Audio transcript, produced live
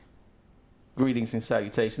Greetings and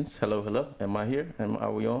salutations. Hello, hello. Am I here?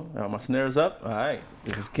 Are we on? Are my snares up? All right.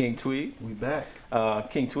 This is King Tweed. We back.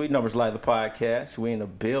 King Tweed, Numbers Live, the podcast. We in the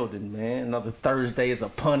building, man. Another Thursday is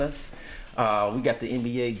upon us. We got the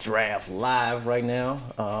NBA draft live right now.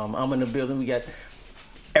 I'm in the building. We got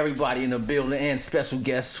everybody in the building and special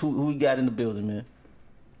guests. Who we got in the building, man?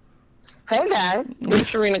 Hey guys, it's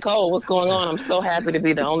Sharina Cole. What's going on? I'm so happy to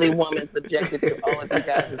be the only woman subjected to all of you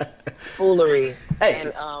guys' foolery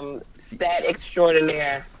and stat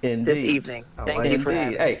extraordinaire this evening. Thank you for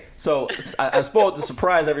having me. Hey, so I spoiled to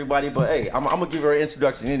surprise everybody, but hey, I'm gonna give her an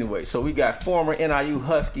introduction anyway. So we got former NIU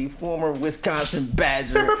Husky, former Wisconsin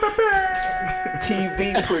Badger,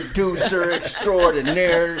 TV producer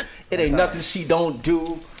extraordinaire. It ain't nothing she don't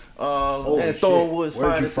do. And Thornwood's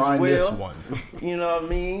finest as well. This one? You know what I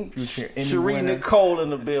mean? Sharina Cole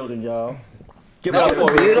in the building, y'all. Give that was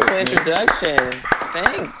a beautiful introduction.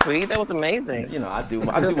 Thanks, sweet. That was amazing. You know, I do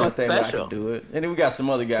my thing. I can do it. And then we got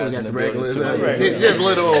some other guys in the building too. Right. Just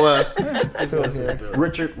little of us.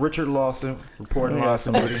 Richard Lawson reporting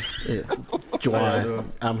Lawson. Juwan,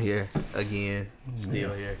 I'm here again.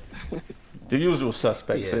 Still here. The usual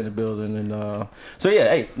suspects in the building. And so,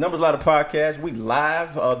 hey, Numbers Live the podcast. We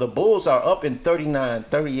live. The Bulls are up in 39,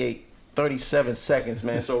 38, 37 seconds,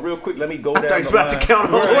 man. So, real quick, let me go down the line. I thought you about to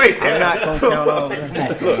count all the way down. I'm not going to count all the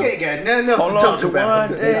way. You ain't got nothing else to talk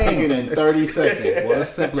about. In 30 seconds. Well, let's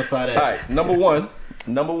simplify that. All right,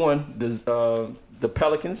 number one, the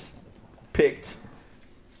Pelicans picked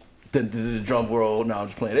the drum world. No, I'm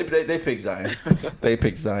just playing. They picked Zion. They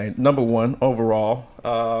picked Zion. Number one overall.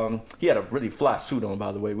 He had a really fly suit on,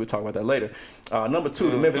 by the way. We'll talk about that later. Number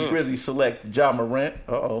two, the Memphis Grizzlies select Ja Morant.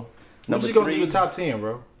 Number What you gonna do the top 10,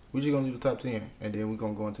 bro? What you gonna do the top 10, and then we're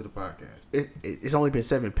gonna go into the podcast. It's only been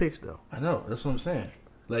 7 picks though. I know. That's what I'm saying.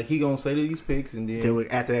 Like he gonna say these picks, and then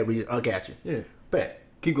after that I got you. Yeah, bet.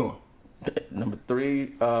 Keep going. Number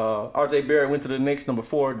 3, RJ Barrett went to the Knicks. Number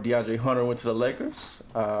 4, DeAndre Hunter went to the Lakers.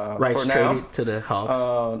 Rice traded to the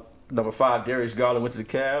Hawks. Number 5, Darius Garland went to the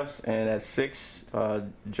Cavs. And at 6,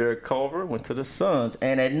 Jared Culver went to the Suns.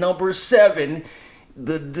 And at number 7,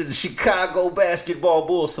 the Chicago Basketball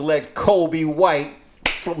Bulls select Kobe White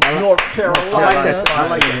from North Carolina. I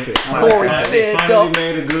like that pick. Corey stand up.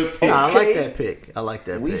 Made a good pick. I like that pick. I like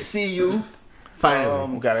that pick. We see you.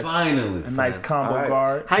 Finally. Finally. A nice combo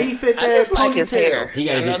guard. How you fit that? I just like his hair. He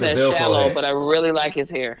got to get the Velcro Velcro head. but I really like his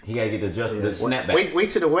hair. He got to get the snapback. Wait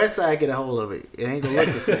till the West Side get a hold of it. It ain't gonna look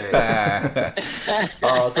the same.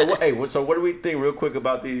 So what do we think, real quick,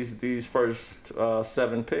 about these first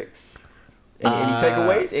 7 picks? Any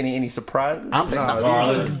takeaways? Any surprises?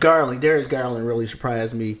 Garland. Darius Garland really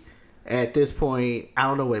surprised me. At this point, I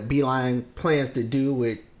don't know what Beeline plans to do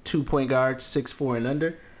with 2 point guards, 6'4" and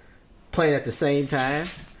under, playing at the same time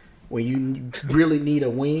when you really need a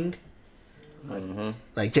wing.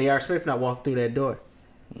 Like J.R. Smith not walked through that door.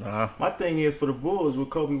 Nah. My thing is for the Bulls with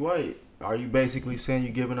Kobe White, are you basically saying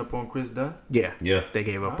you're giving up on Chris Dunn? Yeah. They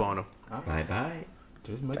gave up on him. Bye.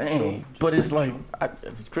 Just make sure. But it's like,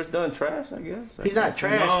 is Chris Dunn trash, I guess? He's not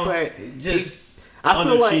trash, but just I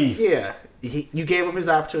feel like, you gave him his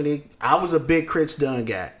opportunity. I was a big Chris Dunn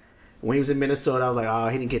guy. When he was in Minnesota, I was like, oh,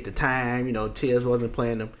 he didn't get the time. You know, Tiz wasn't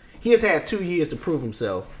playing him. He has had 2 years to prove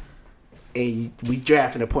himself. And we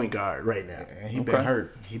drafting a point guard right now. And he been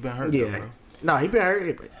hurt. He been hurt, though, bro. No, he been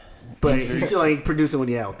hurt. But he still ain't producing when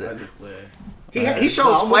he out there. He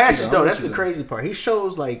shows flashes, though. That's the crazy part. He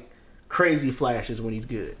shows, like, crazy flashes when he's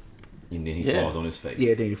good. And then he falls on his face.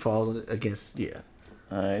 Yeah, then he falls against, All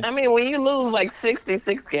right. I mean, when you lose like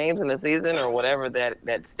 66 games in the season or whatever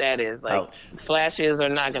that stat is, like, flashes are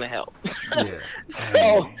not going to help.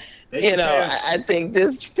 So, I think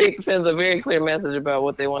this pick sends a very clear message about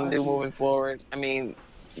what they want to do moving forward. I mean,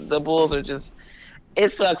 the Bulls are just, it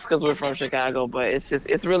sucks because we're from Chicago, but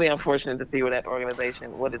it's really unfortunate to see what that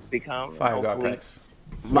organization, what it's become.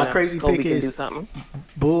 My crazy pick is do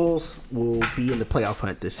Bulls will be in the playoff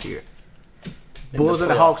hunt this year. Bulls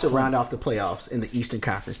and the Hawks will round off the playoffs in the Eastern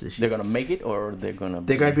Conference this year. They're going to make it, or they're going to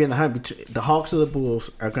be in the hunt. The Hawks or the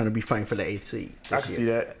Bulls are going to be fighting for the 8th seed. I can see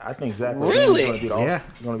that. I think Zach LaVine is going to be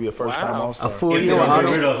going to be a first-time All-Star. A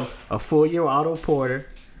full year Otto Porter.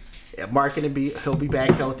 Markin he'll be back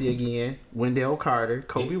healthy again. Wendell Carter,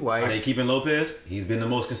 Kobe White. Are they keeping Lopez? He's been the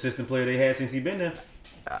most consistent player they had since he's been there.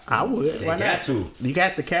 I would. They got to. You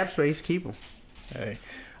got the cap space. Keep him. Hey.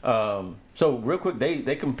 So real quick,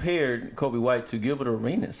 they compared Kobe White to Gilbert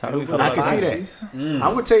Arenas. How do we feel about that? I can see that. I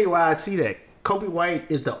would tell you why I see that. Kobe White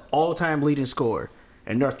is the all-time leading scorer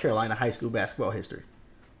in North Carolina high school basketball history.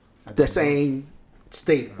 The same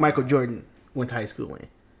state Michael Jordan went to high school in.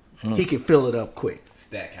 He can fill it up quick.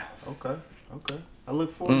 Stackhouse. Okay. I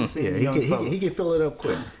look forward to seeing he can fill it up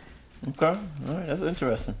quick. Okay, all right, that's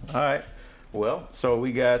interesting. All right, well, so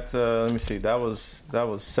we got. Let me see. That was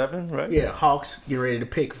 7, right? Yeah, Hawks get ready to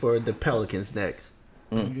pick for the Pelicans next.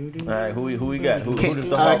 All right, who we got? Who does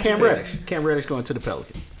the Hawks Cam pick? Reddish. Cam Reddish going to the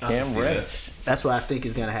Pelicans. Cam Reddish. That's what I think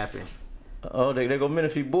is going to happen. Oh, they go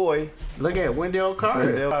Menifee boy. Look at Wendell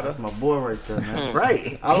Carter. That's my boy right there, man.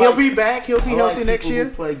 Right. He'll be back. He'll be healthy next year.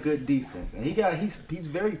 Who play good defense, and he's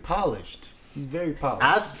very polished. He's very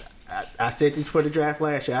polished. I said this for the draft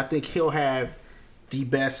last year. I think he'll have the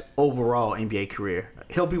best overall NBA career.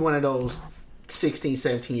 He'll be one of those 16,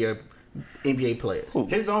 17-year NBA players.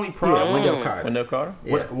 His only problem, Wendell Carter. Wendell Carter.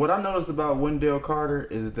 Yeah. What I noticed about Wendell Carter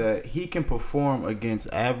is that he can perform against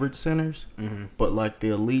average centers, but like the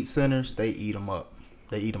elite centers, they eat him up.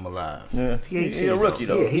 They eat him alive. Yeah, he's a rookie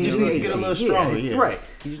though. Yeah, He just needs to get a little stronger. Yeah, right.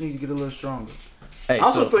 He just needs to get a little stronger. Hey, I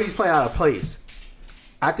also feel he's playing out of place.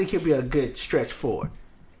 I think he'll be a good stretch forward.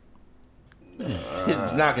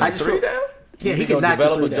 he's knocking the three down. Yeah, he can knock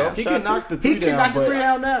the three down. He can knock the three down. He can knock the three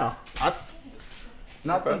down now.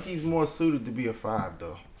 I think he's more suited to be a 5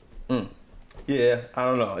 though. Yeah, I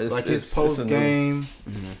don't know. It's like his post game.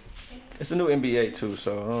 It's a new NBA too,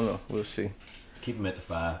 so I don't know. We'll see. Keep him at the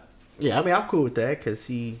 5. Yeah, I mean, I'm cool with that because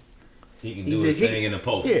he can do his thing in the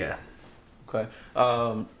post. Yeah. Okay.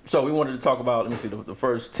 So we wanted to talk about. Let me see the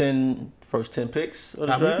first 10 picks of the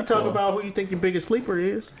draft. We can talk about who you think your biggest sleeper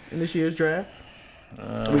is in this year's draft,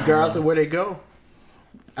 regardless of where they go.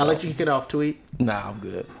 I'll let you get off, Tweet. Nah, I'm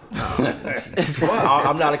good.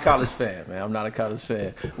 I'm not a college fan, man. I'm not a college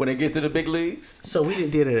fan. When they get to the big leagues, So we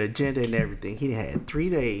did an agenda and everything. He had 3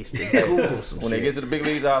 days to Google some when shit. they get to the big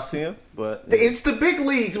leagues, I'll see them. But It's the big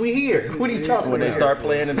leagues. We here. What are you talking when about? they start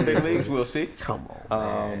playing in the big leagues, we'll see. Come on,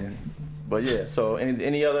 man. But yeah. So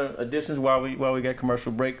any other additions while we got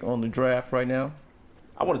commercial break on the draft right now?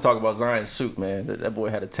 I want to talk about Zion's suit, man. That boy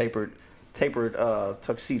had a tapered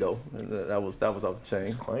tuxedo. That was off the chain.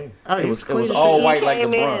 It's clean. Oh, It was clean as all hell. white like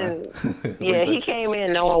came LeBron. Yeah, he came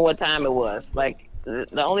in knowing what time it was. Like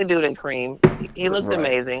the only dude in cream. He looked Right.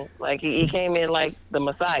 amazing. Like he came in like the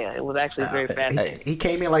Messiah. It was actually very fascinating. He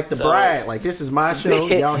came in like the bride. Like, this is my show.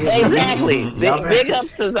 Y'all here. Exactly. Y'all Big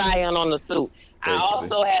ups to Zion on the suit. I Basically.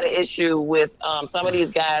 also had an issue with some of these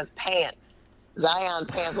guys' pants. Zion's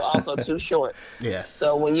pants were also too short. Yes.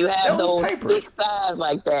 So when you have That was those tapered. thick thighs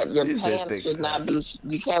like that, your You said pants thick should not be.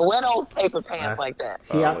 You can't wear those tapered pants like that.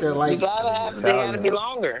 He out there You like gotta they gotta be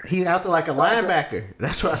longer. he out there like a linebacker.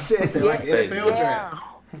 That's what I said. They're like NFL draft.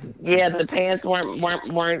 Yeah, the pants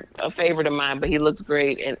weren't a favorite of mine, but he looked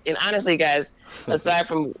great. And honestly, guys, aside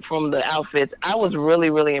from the outfits, I was really,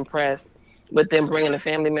 really impressed with them bringing the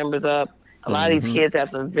family members up. A lot of these kids have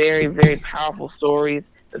some very, very powerful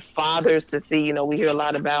stories. The fathers to see, we hear a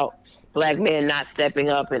lot about black men not stepping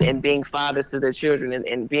up and being fathers to their children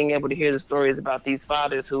and being able to hear the stories about these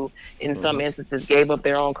fathers who, in some instances, gave up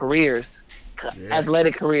their own careers,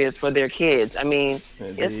 athletic careers for their kids. I mean,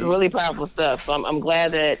 it's really powerful stuff. So I'm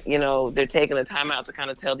glad that, they're taking the time out to kind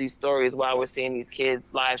of tell these stories while we're seeing these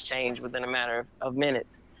kids' lives change within a matter of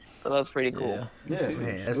minutes. So that was pretty cool. Yeah, Man,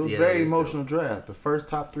 it that's was the very ideas, emotional draft. The first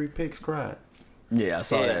top 3 picks cried. Yeah, I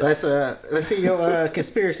saw Yeah. that. Let's hear your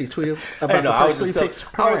conspiracy tweet about the first 3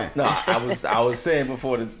 picks. I was saying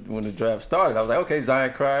before when the draft started, I was like, okay,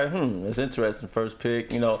 Zion cried. It's interesting. First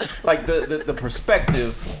pick, like the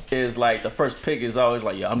perspective is like the first pick is always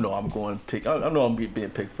like, yeah, I know I'm going to pick. I know I'm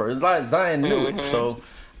being picked first. Like Zion knew it, so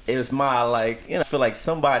it's my I feel like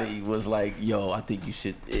somebody was like, yo, I think you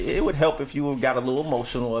should. It would help if you got a little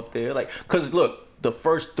emotional up there, because look. The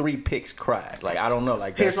first 3 picks cried. I don't know.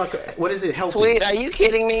 Here's what is it helping? Tweet, are you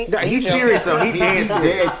kidding me? No, he's serious though. He dead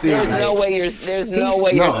serious. There's no way you're serious about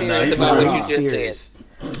what you just serious.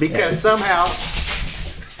 said. Because somehow,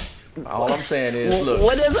 all I'm saying is, look.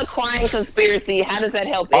 What is a crying conspiracy? How does that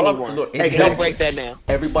help anyone? Don't break that down.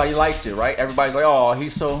 Everybody likes it, right? Everybody's like, oh,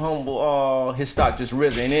 he's so humble. Oh, his stock just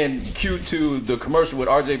risen. And then cue to the commercial with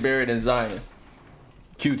R.J. Barrett and Zion.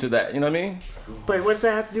 Cue to that. You know what I mean? but what's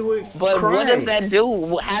that have to do with But crying? what does that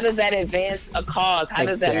do? How does that advance a cause? How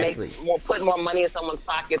does Exactly. that put more money in someone's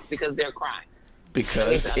pockets because they're crying?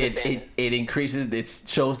 Because I need to understand it increases, it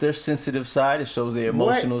shows their sensitive side, it shows their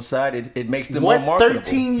emotional side, it makes them What more marketable.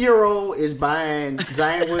 13-year-old is buying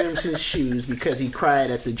Zion Williamson's shoes because he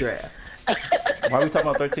cried at the draft? Why are we talking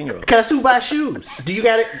about 13-year-olds? Because who buys shoes? Do you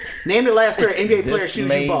got it? Name the last pair of NBA player This shoes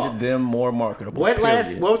made you bought. them more marketable. What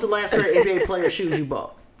period. was the last pair of NBA player shoes you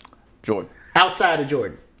bought? Jordan. Outside of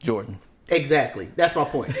Jordan. Exactly. That's my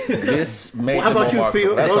point. This made How them about more you,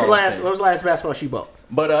 Phil? marketable. That's all I'm saying. What was the last basketball she bought?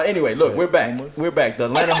 But anyway, look, we're back. The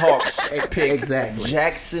Atlanta Hawks pick Exactly.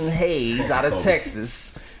 Jackson Hayes out of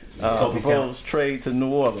Texas. proposed trade to New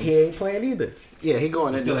Orleans. He ain't playing either. Yeah, he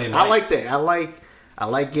going in. I like that. I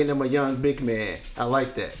like getting him a young big man. I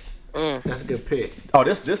like that. That's a good pick. Oh,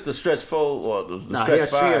 this the stretch 4 or the stretch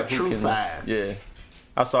 5? He a true 5. Yeah,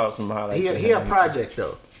 I saw some highlights. He a project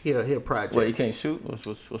though. He a project. Wait, he can't shoot?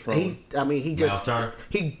 What's wrong?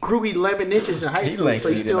 He grew 11 inches in high school, so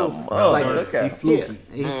he's still he's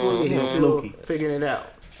fluky. He's still figuring it out.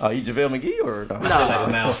 He JaVale McGee or no? Like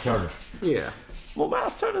a Miles Turner. Yeah. Well,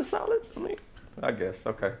 Miles Turner's solid. I mean, I guess.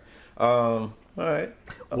 Okay. All right.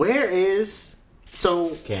 Where is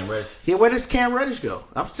Cam Reddish? Yeah, where does Cam Reddish go?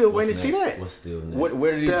 I'm still waiting to see that. What's still next?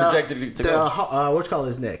 Where did he projected to go? What you call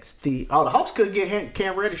his next? The Hawks could get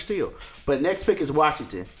Cam Reddish still, but next pick is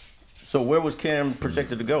Washington. So where was Cam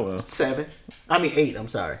projected to go? 8. I'm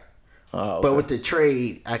sorry. Oh, okay. But with the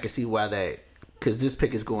trade, I can see why because this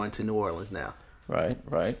pick is going to New Orleans now.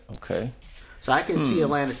 Right. Okay. So I can see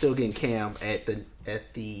Atlanta still getting Cam at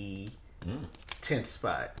the 10th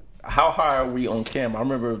spot. How high are we on Cam? I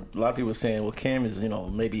remember a lot of people saying, "Well, Cam is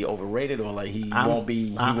maybe overrated or like he won't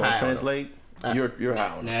translate." You're high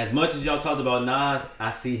on. Now, as much as y'all talked about Nas,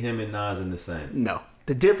 I see him and Nas in the same. No,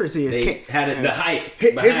 the difference is they had the hype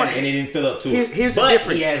behind it, and they didn't fill up to it. Here's but the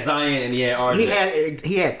difference. He had Zion and he had RJ.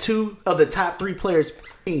 He had 2 of the top 3 players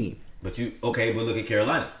team. But look at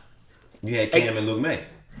Carolina. You had Cam and Luke May.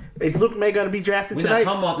 Is Luke May going to be drafted We're tonight? not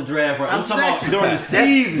talking about the draft, right? I'm talking about during the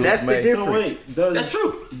season. That's the difference. So wait, that's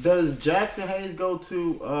true. Does Jackson Hayes go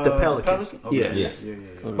to the Pelicans? Okay. Yes. Yeah.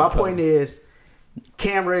 My point is,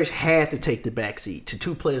 Cam Reddish had to take the backseat to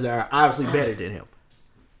 2 players that are obviously better than him.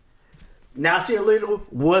 Nasir Little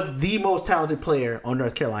was the most talented player on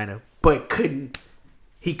North Carolina, but couldn't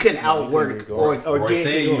outwork or Roy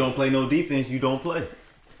said you don't play no defense, you don't play.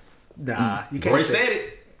 Nah, you can't. Roy said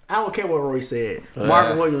it. I don't care what Roy said.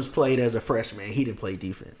 Marvin Williams played as a freshman. He didn't play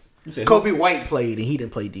defense. Kobe White played and he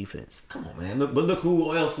didn't play defense. Come on, man. Look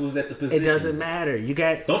who else was at the position. It doesn't matter. You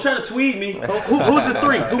got. Don't try to tweet me. Who's the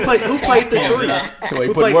 3? Who played the 3?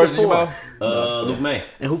 Wait, put words in your mouth. Luke May.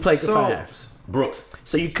 And who played the 5? Brooks.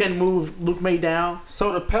 So you couldn't move Luke May down.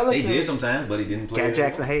 So the Pelicans. They did sometimes, but he didn't play. Got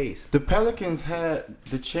Jackson Hayes. The Pelicans had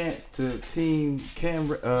the chance to team Cam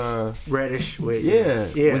Reddish with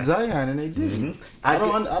with Zion, and they didn't. I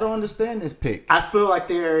don't understand this pick. I feel like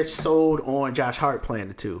they're sold on Josh Hart playing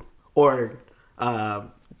the 2, or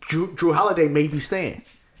Drew Holiday may be staying.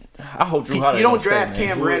 I hope Drew Holiday. You don't draft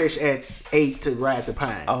Cam Reddish at 8 to ride the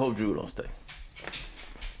pine. I hope Drew don't stay.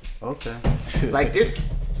 Okay. Like this,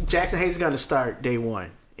 Jackson Hayes is going to start day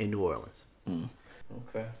 1 in New Orleans.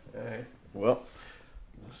 Okay. All right. Well,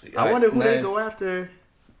 let's see. I wonder who they go after.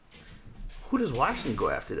 Who does Washington go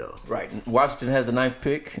after though? Right. Washington has the 9th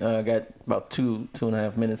pick. Got about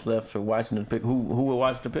 2.5 minutes left for Washington to pick. Who will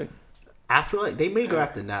Washington pick? I feel like they may go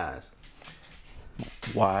after Nas.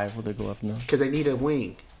 Why would they go after Nas? Because they need a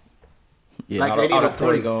wing. Yeah, like they need a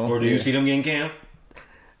 3. Or do you see them getting Cam?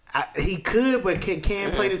 He could, but can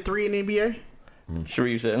Cam play the 3 in the NBA? Sure,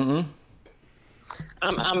 you said.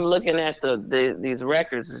 I'm looking at these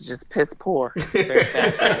records. It's just piss poor. Very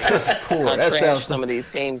fast. Piss poor. How That trash sounds. some of these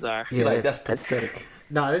teams are. Yeah, like that's pathetic.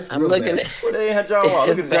 No, this. I'm looking at. Well, they ain't had John Wall.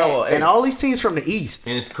 Look at John Wall. And all these teams from the East.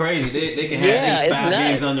 And it's crazy. They can have these 5 nuts.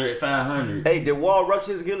 games under at 500. Hey, did Wall rush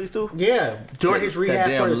his Achilles too? Yeah, during his rehab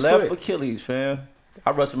that for damn his left foot. Achilles, fam. I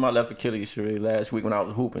rushed my left Achilles last week when I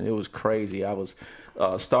was hooping. It was crazy. I was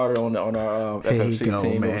started on our FFC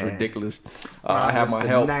team. Man. It was ridiculous. I had my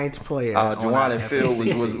help. 9th player. Juwan and Phil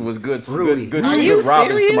was good. Rudy. Good Are you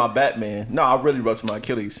Robins to serious? my Batman. No, I really rushed my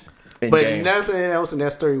Achilles in But game. nothing else in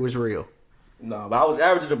that story was real. No, but I was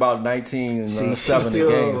averaging about 19 and See, 7 a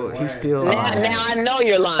game. he's still. Now I know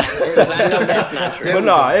you're lying. 'Cause I know that's not true. But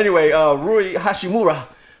no, anyway, Rui Hashimura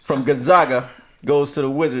from Gonzaga goes to the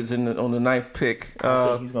Wizards on the 9th pick.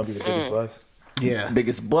 He's gonna be the biggest bust. Yeah,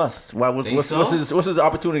 Biggest bust. Why? What's so? his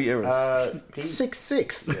opportunity area?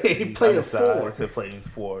 6'6". Yeah, he played a undersized. 4. He's playing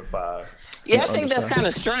 4 or 5. Yeah, I think that's kind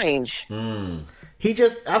of strange. He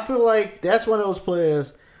just. I feel like that's one of those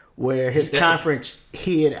players where his conference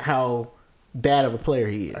hid how bad of a player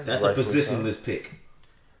he is. That's a positionless pick.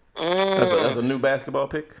 That's a new basketball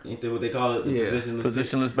pick. Ain't that what they call it? Yeah.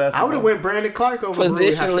 Positionless basketball. I would have went Brandon Clark over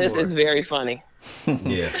Rui Positionless Hashimura. is very funny.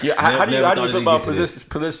 Yeah. Yeah. How do you feel about to this?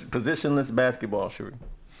 positionless basketball, Shuri?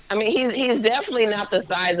 I mean, he's definitely not the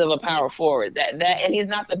size of a power forward. And he's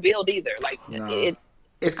not the build either. Like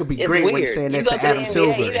It's gonna be it's great weird. when you stand You next go to the Adam NBA,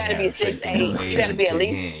 Silver. You gotta be 6'8". You gotta be at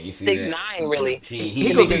least 6'9", really.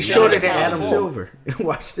 He gonna be shorter than Adam Silver.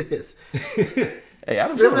 Watch this. Hey,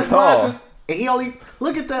 Adam Remember Silver tall. and he only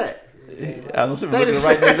look at that. I'm looking right in his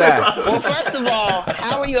eye. Well, first of all,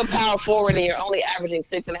 how are you a power forward and you're only averaging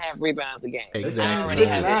 6.5 rebounds a game? Exactly. I already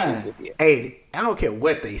have issues with you. Hey, I don't care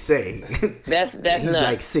what they say. That's He's nuts.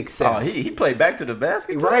 like 6'7". Oh, he played back to the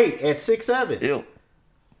basket. Right at 6'7". Ew.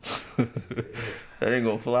 That ain't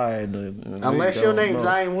gonna fly in the Unless league, your don't name's know.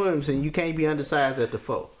 Zion Williamson, you can't be undersized at the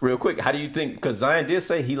 4. Real quick, how do you think? Because Zion did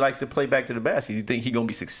say he likes to play back to the basket. You think he gonna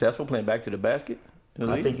be successful playing back to the basket? in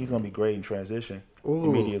the I league? think he's gonna be great in transition Ooh.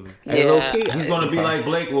 immediately. Hey, Yeah. low key, He's going to be like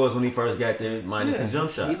Blake was when he first got there, minus the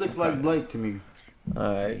jump shot. He looks like Blake to me.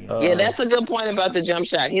 All right. Yeah, that's a good point about the jump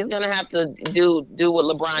shot. He's gonna have to do what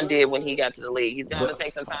LeBron did when he got to the league. He's gonna have to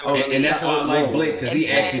take some time. And that's why I like Blake, because he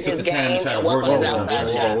actually took the time to try to work on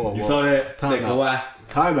it. You saw that? Time That out. Kawhi?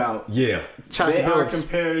 Timeout. Yeah. Chauncey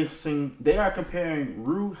Billups. They are comparing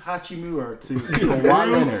Rui Hachimura to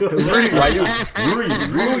Kawhi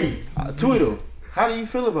Leonard. Rui. Tweedle, how do you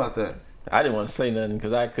feel about that? I didn't want to say nothing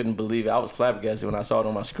because I couldn't believe it. I was flabbergasted when I saw it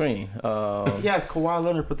on my screen. He has Kawhi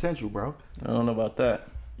Leonard potential, bro. I don't know about that.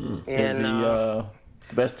 Is he And the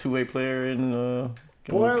best two-way player in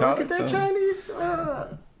Boy, look college? at that Chinese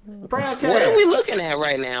broadcast. what are we looking at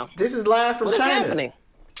right now? This is live from What is China. happening?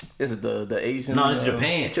 This is the Asian. No, it's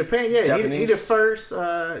Japan. Japan, yeah. He Japanese. the first,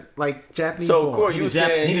 like, Japanese So, born. Corey, you were He the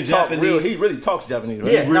saying he he the talk Japanese- real. He really talks Japanese,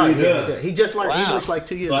 right? Yeah, really no, does. He just learned Wow. English like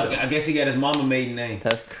 2 years So ago. I guess he got his mama maiden name.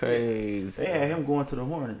 That's crazy. They had him going to the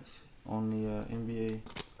Hornets on the NBA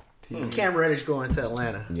team. Cam Reddish going to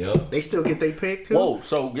Atlanta. Yep. They still get their pick, too? Whoa,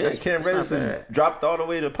 so yeah, Cam that's Reddish not has bad. dropped all the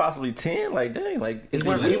way to possibly 10. Like, dang, like is He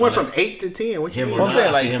went, he? he went from 8 to 10. What you Him mean? or I'm saying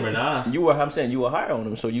Nas, like him or Nas. I'm saying you were higher on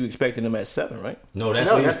him, so you expected him at 7, right? No, that's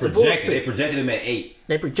No, what he was that's the Bulls projected. They pick. projected him at 8.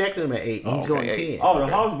 They projected him at 8. He's okay, going 8. 10. Oh, the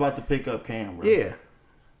Hawks about to pick up Cam, bro. Yeah.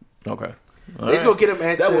 Okay. They're just going to get him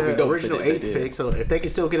at That would be the dope original if they 8th did. pick. So if they can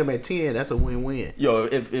still get him at 10, that's a win-win. Yo,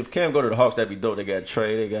 if Cam go to the Hawks, that'd be dope. They got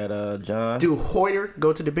Trey, they got John. Do Hoyter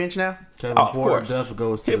go to the bench now? Kevin Oh, of Porter course. Duff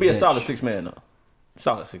goes to He'll the be a bench. solid 6-man though.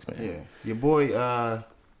 Solid 6-man. Yeah. Your boy,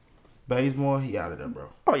 Bazemore, he out of there, bro.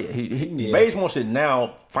 Oh yeah, Bazemore should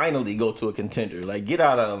now finally go to a contender. Like, get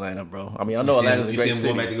out of Atlanta, bro. I mean, I know Atlanta's a You great see him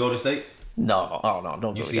going back city. to Golden State? No,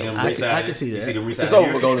 don't You go see there. them I resigning? can see You that. see them resigning? It's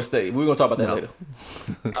over with Golden State. We're gonna talk about that later.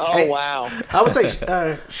 Oh Hey. wow! I would say,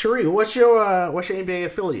 Sheree, what's your NBA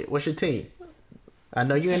affiliate? What's your team? I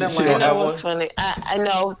know you in She You don't Atlanta. have know what's one? funny? I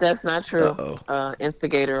know that's not true. Uh-oh.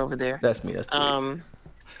 Instigator over there. That's me. That's too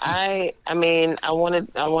I mean, I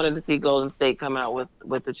wanted to see Golden State come out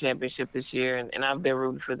with the championship this year, and I've been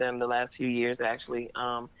rooting for them the last few years. Actually,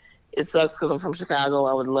 it sucks because I'm from Chicago.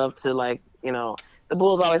 I would love to, like, the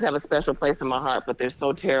Bulls always have a special place in my heart, but they're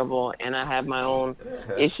so terrible, and I have my own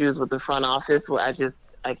issues with the front office where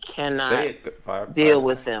I cannot deal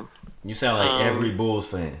with them. You sound like every Bulls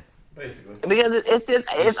fan. Because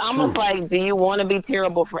it's almost like, do you want to be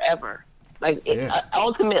terrible forever? Like,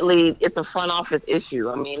 ultimately, it's a front office issue.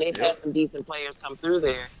 I mean, they've had some decent players come through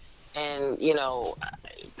there, and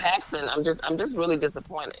Paxson, I'm just really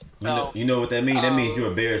disappointed. So You know what that means? That means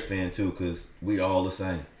you're a Bears fan too, because we all the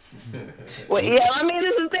same. well, yeah, I mean,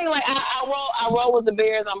 this is the thing. Like, I roll with the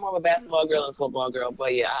Bears. I'm more of a basketball girl than a football girl,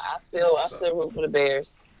 but yeah, I still root for the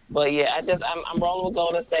Bears. But yeah, I'm rolling with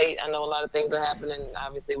Golden State. I know a lot of things are happening,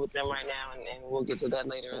 obviously, with them right now, and we'll get to that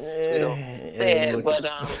later, as Tweedle said. But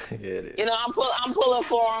I'm pulling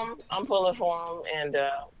for them. And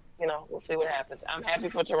we'll see what happens. I'm happy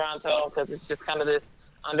for Toronto because it's just kind of this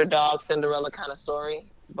underdog Cinderella kind of story.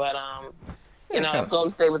 But if Golden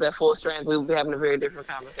State was at full strength, we would be having a very different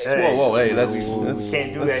conversation. Hey. Whoa, hey, that's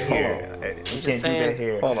Can't do that here. We can't do that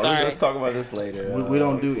here. Hold on, Sorry. let's talk about this later. We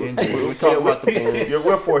don't do injuries. We'll talk about the Bulls.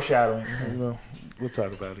 We're foreshadowing. We'll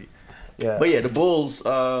talk about it. Yeah. But yeah, the Bulls,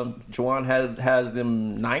 Juwan has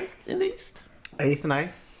them 9th in the East. 8th, 9th?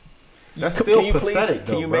 That's still Can you pathetic,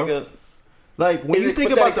 can though, you bro. make a Like, when Is you it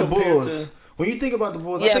think about the pathetic compared Bulls, to- when you think about the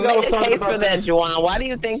Bulls, I Yeah, think I make was a talking case about for that, this. Juwan. Why do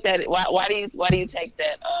you think that? Why do you take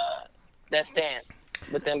that stance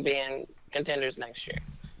with them being contenders next year?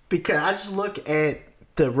 Because I just look at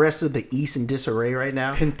the rest of the East in disarray right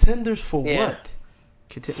now. Contenders for Yeah. what?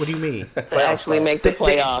 What do you mean? To actually make the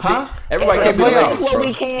playoffs. Huh? everybody If can we be make what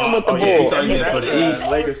we can with the yeah, you Bulls. thought you If said for they the stay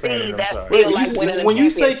East. Lakers fan in them, that's sorry. still Wait, like you- winning a when you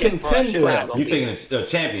say championship for contender, Chicago You people. thinking a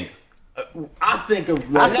champion? I think of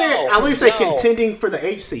I like, said I literally say no. contending for the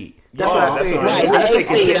 8th seed. That's what I that's said. what Right, I I the didn't say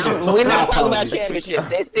eighth seed. contenders. We're not talking about apologies. championships.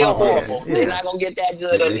 They're still horrible. They're not gonna get that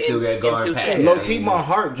good. They still got guard in 2 pass. seconds. low key, my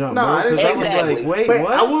heart jumped, No, bro. I didn't Because I say was exactly. like, wait, But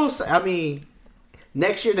what? I will say, I mean,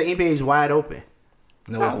 next year the NBA is wide open.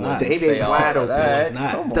 No, it's not. The NBA is wide open. No, it's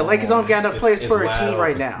not. The Lakers don't got enough players for a team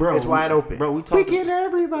right now. Bro, it's wide open. Bro, we get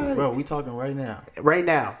everybody. Bro, we talking right now. Right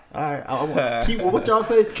now. All right. I keep what y'all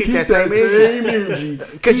say. Keep that same energy.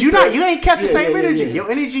 Because you ain't kept the same energy. Your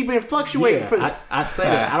energy been fluctuating. I say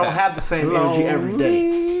that. I don't have the same energy every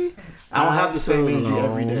day. I don't have the same energy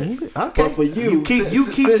every day. Okay. But for you keep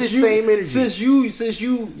the same energy. Since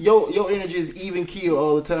your energy is even keel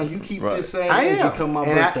all the time. You keep this same energy come my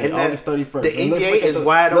birthday, August 31st. The NBA is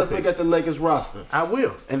wide open. Let's look at the Lakers roster. I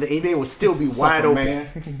will. And the NBA will still be wide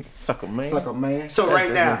open. Sucker man. So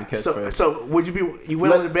right now, so would you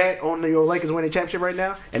willing to bet on your Lakers winning championship right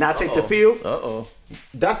now? And I'll take the field?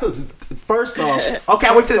 That's first off. Okay,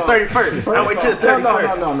 I wait till the 31st. I wait till the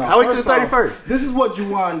 31st. No. I wait till the 31st. This is what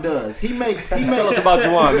Juwan does. He makes. Tell us about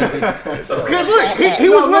Juwan. Because look, he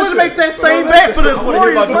was willing to make that same bet for the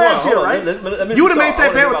Warriors last year, right? You would have made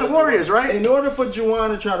that bet with the Warriors, right? In order for Juwan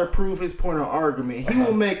to try to prove his point of argument, he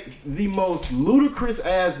will make the most ludicrous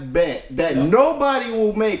ass bet that nobody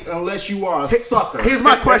will make unless you are a sucker. Here's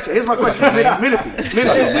my question. Minifee.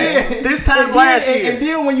 This time last year. And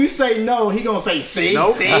then when you say no, he gonna say see.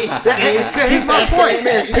 Nope. Here's my point.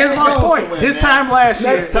 This time last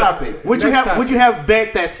year. Next topic. Would you have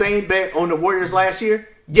bet that same bet on the Warriors last year?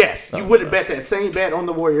 Yes, you would have bet that same bet on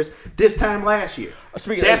the Warriors this time last year.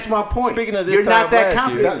 That's my point. Speaking of this, you're not that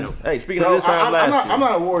confident. Hey, speaking of this time last year, I'm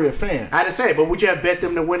not a Warrior fan. I didn't say it, but would you have bet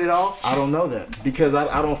them to win it all? I don't know that because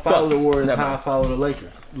I don't follow the Warriors how I follow the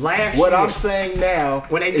Lakers. Last what year, I'm saying now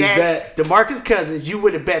when they is got that DeMarcus Cousins, you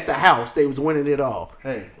would have bet the house they was winning it all.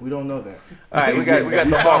 Hey, we don't know that. All right, we got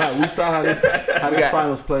the Hawks. We saw how this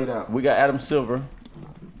finals played out. We got Adam Silver.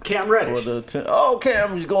 Cam Reddish.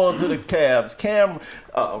 Cam's going to the Cavs. Cam,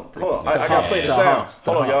 hold on. I gotta play the sound.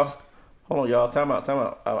 Hold on, y'all. Time out.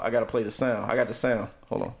 I gotta play the sound. I got the sound.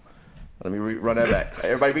 Hold on. Let me run that back.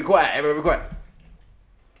 Everybody be quiet.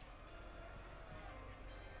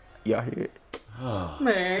 Y'all hear it? Oh,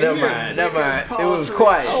 man. Never mind. It was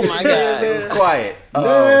quiet. Oh, my God. It was quiet.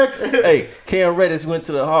 Next. Hey, Cam Reddish went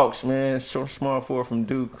to the Hawks, man. Small forward from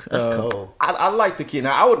Duke. That's cool. I like the kid.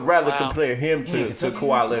 Now, I would rather compare him to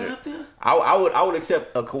Kawhi Leonard. I would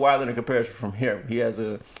accept a Kawhi Leonard comparison from him. He has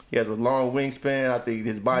a long wingspan. I think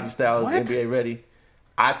his body style is NBA ready.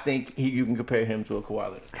 I think you can compare him to a Kawhi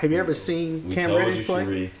Leonard. Have you ever seen Cam Reddish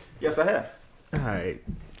play? Yes, I have. All right.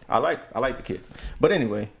 I like the kid. But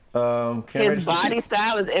anyway, his body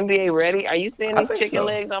style is NBA ready. Are you seeing these chicken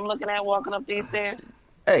legs I'm looking at walking up these stairs?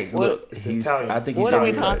 Hey, look, I think he's what are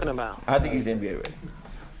we talking about? I think he's NBA ready.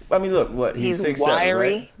 I mean, look, he's 6'7",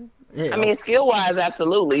 wiry. right? Yeah. I mean, skill wise,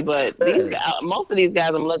 absolutely, but these guys, most of these guys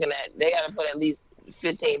I'm looking at, they got to put at least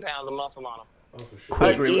 15 pounds of muscle on them. Oh, for sure. I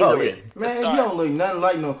agree. Man, you don't look nothing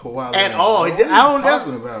like no Kawhi at all. What are you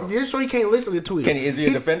talking about? Just so you can't listen to tweet. Is he a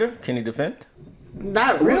defender? Can he defend?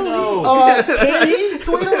 Not really. Can he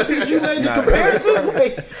tweet him since you made the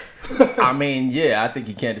comparison? I mean, yeah, I think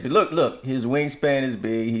he can defend. Look, his wingspan is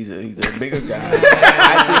big. He's a bigger guy.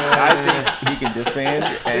 I think he can defend,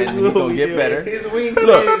 and he's gonna get better. His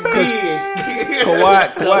wingspan is big.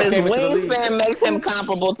 Kawhi came into the league. His wingspan makes him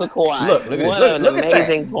comparable to Kawhi. Look at an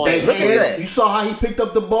amazing point. Look at that. You saw how he picked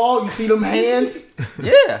up the ball. You see them hands?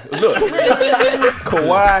 Yeah. Look,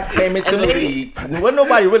 Kawhi came into the league. Wasn't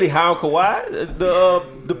nobody really high on Kawhi.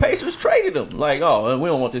 The Pacers traded him. Like, oh, we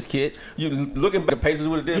don't want this kid. You looking back, the Pacers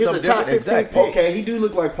would have did something different. Exactly. Okay, he do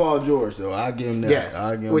look like Paul George, though. I give him that. Yes,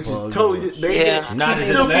 I give him which Paul is totally yeah. Not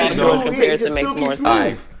his last George comparison makes more sense. All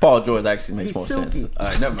right, Paul George actually makes more sense. All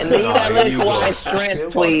right, never mind. And then you got to look at Kawhi's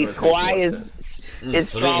strength tweet. Kawhi is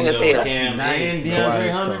strong as hell. Cam and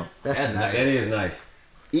DeAndre Hunter. That is nice.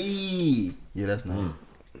 Yeah, that's nice.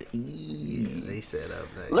 They set up.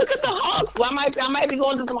 Look at the Hawks. I might be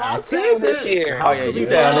going to some Hawks games this year. Oh yeah, you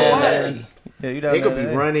down there? Yeah, you down there? They could be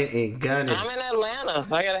running and gunning. I'm in Atlanta,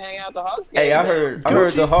 so I gotta hang out at the Hawks games. Hey, I heard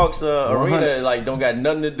the Hawks arena like don't got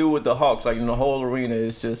nothing to do with the Hawks. Like, the whole arena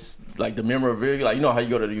is just like the memorabilia. Like, you know how you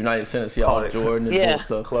go to the United Center, see all the Jordan and cool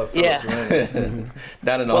stuff. Club yeah.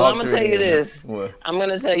 Down in the Hawks. Well, I'm gonna tell you this. What? I'm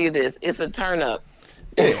gonna tell you this. It's a turn up.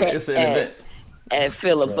 Yeah, it's an event. At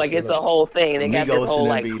Phillips, like it's a whole thing. They got this whole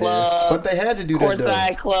like club, but they had to do that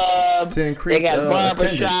courtside club. To increase, they got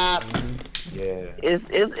barbershops. Yeah,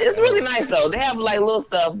 it's really nice though. They have like little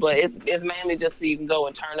stuff, but it's mainly just so you can go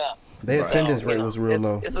and turn up. Their attendance rate was real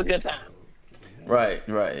low. It's a good time. Right,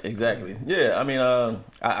 exactly. Yeah, I mean,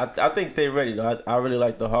 I think they're ready though. I really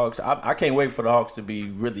like the Hawks. I can't wait for the Hawks to be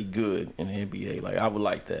really good in the NBA. Like, I would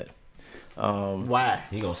like that. Why?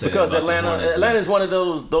 Because Atlanta is one of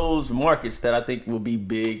those markets that I think will be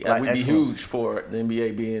big and would be huge for the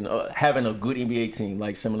NBA being having a good NBA team,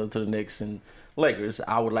 like similar to the Knicks and Lakers.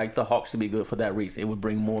 I would like the Hawks to be good for that reason. It would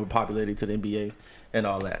bring more popularity to the NBA and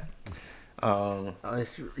all that. You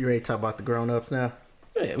ready to talk about the grown-ups now?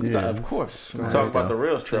 Yeah, we talk, of course. We talk about the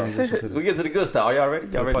real stuff. We get to the good stuff. Are y'all ready?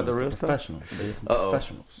 Y'all ready about the real stuff?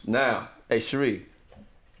 Professionals. Now, hey, Cherie.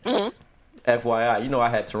 Mm-hmm. FYI, you know I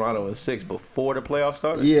had Toronto in 6 before the playoffs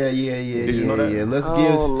started? Yeah. Did you know that? Yeah. Let's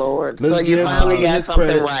Lord. Let's so you give finally Tony got his something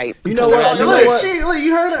credit. right. You know what?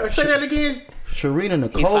 You heard her? Say that again. Sharina You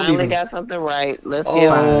Nicole finally even. got something right. Let's give Tweed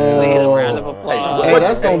a round of applause. Hey,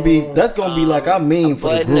 that's gonna be like our meme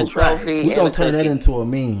for the group. Trophy We're gonna turn that into a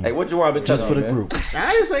meme. Hey, what you want to be Just for the man? group. I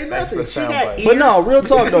didn't say nothing. She got ears. But no, real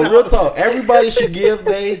talk though. Real talk. Everybody should give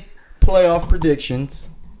their playoff predictions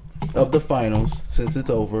of the finals since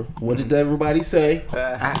it's over. What did everybody say?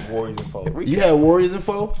 Warriors in 4. You had Warriors in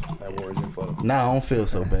 4? I had Warriors in 4. Nah, I don't feel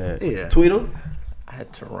so bad. Yeah. Tweedle? I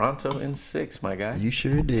had Toronto in 6, my guy. You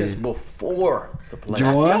sure did. Since before the playoffs.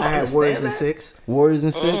 Juwan? I had Warriors in 6. Warriors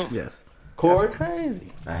in 6? Yes. Corey? That's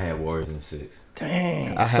crazy. I had Warriors in 6.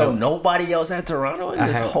 Dang. So nobody else had Toronto in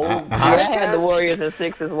this whole podcast? I had the Warriors in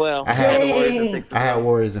 6 as well. I had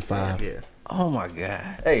Warriors in 5. Yeah. Oh my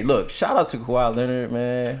God! Hey, look! Shout out to Kawhi Leonard,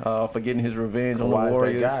 man, for getting his revenge on the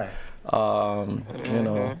Warriors. That guy. You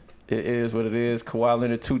know, it is what it is. Kawhi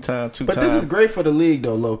Leonard, two-time. But this is great for the league,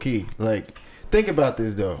 though, low key. Like, think about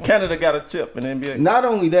this, though. Canada got a chip in the NBA. Not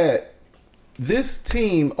only that, this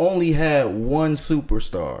team only had one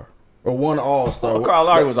superstar or one all-star. Kyle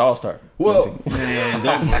Lowry was all-star. Well, He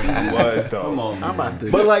was though. Come on, I'm about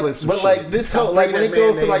to but flip some shit. like this whole like when it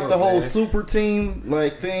goes to like the whole man. super team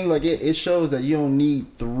like thing, like it shows that you don't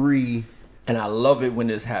need 3. And I love it when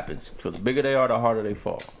this happens because the bigger they are, the harder they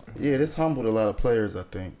fall. Yeah, this humbled a lot of players, I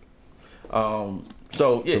think.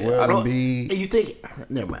 So yeah, Joel I don't. Embiid. You think?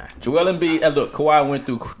 Never mind. Joel Embiid. And look, Kawhi went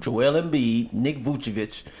through Joel Embiid, Nick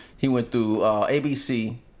Vucevic. He went through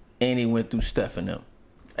ABC, and he went through Steph and them.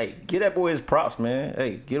 Hey, give that boy his props, man.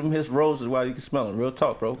 Hey, give him his roses while you can smell them. Real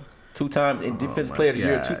talk, bro. 2-time defensive player of the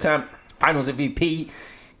year, 2-time Finals MVP. You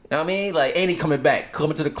know what I mean? Like, and he coming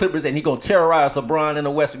to the Clippers, and he gonna terrorize LeBron in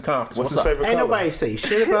the Western Conference. What's his up? favorite Ain't color? nobody say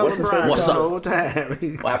shit about What's his LeBron favorite What's the up? whole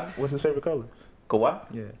time. What's his favorite color? Kawhi?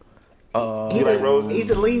 Yeah. You like roses? He's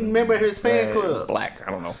a lead member of his fan club. Black.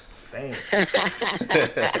 I don't know. Damn.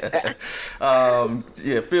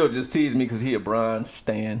 Yeah, Phil just teased me because he a Bron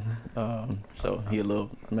stan, so he a little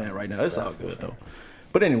mad right now. It's all good though.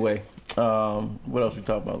 But anyway, what else we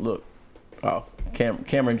talking about? Look,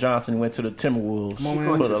 Cameron Johnson went to the Timberwolves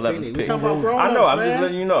for the 11th pick. I know. I'm just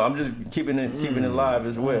letting you know. I'm just keeping it live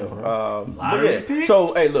as well. But yeah.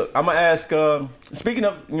 So hey, look, I'm gonna ask.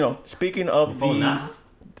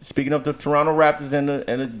 Speaking of the Toronto Raptors and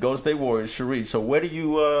the Golden State Warriors, Cherie. So where do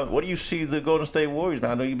you see the Golden State Warriors?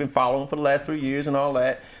 Now I know you've been following for the last 3 years and all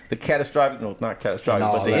that. The catastrophic, no, not catastrophic,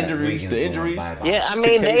 but the injuries. Yeah, I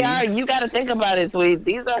mean they are. You got to think about it, Sweet.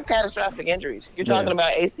 These are catastrophic injuries. You're talking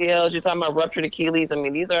about ACLs. You're talking about ruptured Achilles. I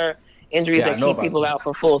mean, these are injuries that keep people out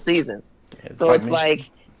for full seasons. So it's like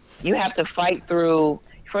you have to fight through.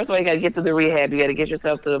 First of all, you got to get through the rehab. You got to get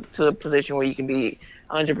yourself to a position where you can be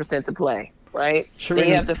 100% to play. Right? Sure. Then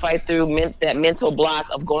you have to fight through that mental block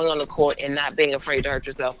of going on the court and not being afraid to hurt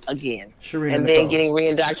yourself again. And then getting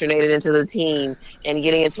reindoctrinated into the team and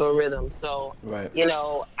getting into a rhythm. So, you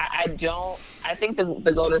know, I think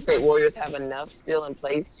the Golden State Warriors have enough still in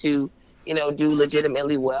place to, you know, do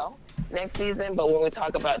legitimately well next season. But when we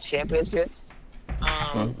talk about championships,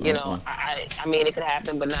 you know, I mean, it could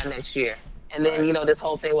happen, but not next year. And then, you know, this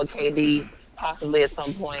whole thing with KD, possibly at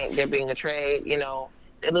some point there being a trade, you know,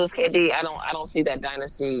 they lose KD, I don't see that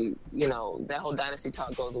dynasty, you know, that whole dynasty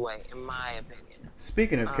talk goes away, in my opinion.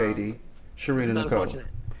 Speaking of KD, Sharina Nicole,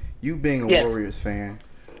 you being a Warriors fan,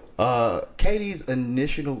 KD's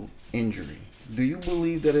initial injury, do you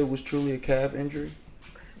believe that it was truly a calf injury?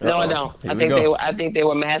 No, I don't. I think they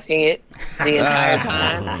were masking it the entire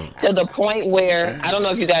time to the point where, I don't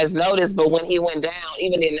know if you guys noticed, but when he went down,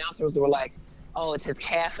 even the announcers were like, oh, it's his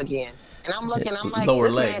calf again. And I'm looking, I'm like,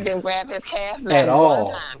 this man didn't grab his calf at all.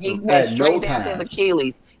 One time. He went straight down to his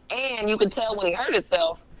Achilles. And you could tell when he hurt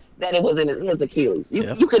himself that it was in his Achilles.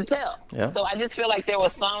 You could tell. Yeah. So I just feel like there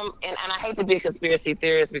was some, and I hate to be a conspiracy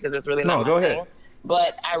theorist because it's really not my thing.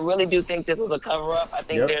 But I really do think this was a cover-up. I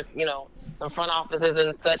think there's, you know, some front offices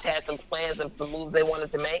and such had some plans and some moves they wanted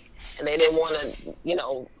to make, and they didn't want to, you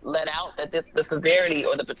know, let out that the severity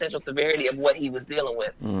or the potential severity of what he was dealing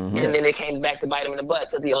with. And then it came back to bite him in the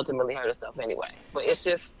butt because he ultimately hurt himself anyway. But it's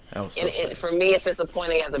just, for me, it's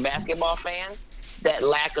disappointing as a basketball fan, that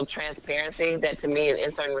lack of transparency that to me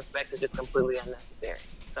in certain respects is just completely unnecessary.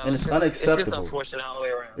 So and it's unacceptable. It's just unfortunate all the way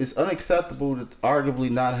around. It's unacceptable to arguably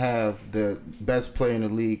not have the best player in the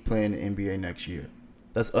league playing the NBA next year.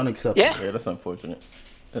 That's unacceptable. Yeah, that's unfortunate.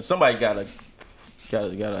 And somebody got to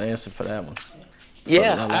answer for that one.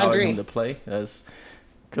 Yeah, I agree. Him to play. Because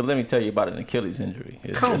let me tell you about an Achilles injury.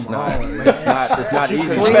 It's not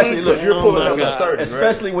easy. Especially look, you're pulling up at 30.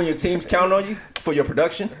 Especially when your teams count on you for your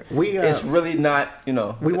production. It's really not.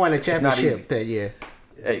 We won a championship that year.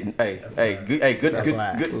 Hey,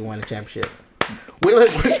 good. We won a championship. We was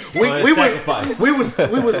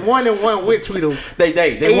 1-1 with Tweedle.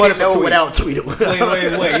 They won it without Tweedle. Wait. You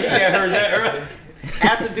got heard that early.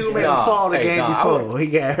 After Dude made him fall the game before, he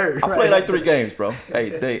got hurt. I played like 3 games, bro.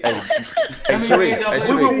 Sharif.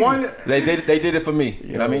 We were one. They did it for me.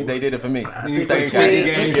 You know what I mean? They did it for me. You have to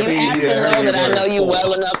know that I know you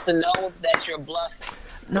well enough to know that you're bluffing.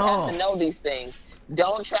 You have to know these things.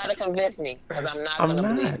 Don't try to convince me, because I'm not going to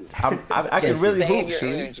believe you. I can really hoop,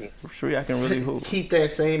 Sheree. I can really hoop. Keep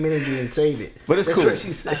that same energy and save it. But it's cool. That's what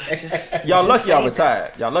she said. Y'all lucky y'all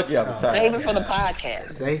retired. Save it for the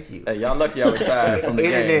podcast. Thank you. Hey, y'all lucky y'all retired from the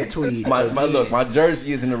Internet game. tweet. My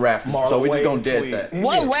jersey is in the rafters, so we just gonna dead that.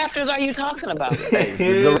 What rafters are you talking about?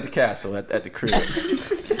 Hey, look at the castle at the crib.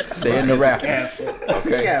 They in the rafters.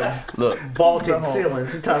 Okay. Yeah. Look. Vaulted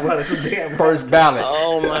ceilings. You talking about some damn first ballot.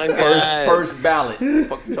 Oh my God. First ballot. What the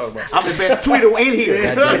fuck you talking about? I'm the best Tweedle in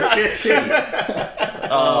here.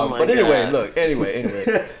 But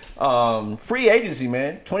anyway. Free agency,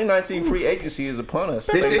 man. 2019 free agency is upon us.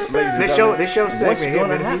 This show segment. What's going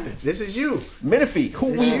to happen? This is you. Menifee. Who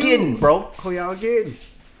we getting, bro? Who y'all getting?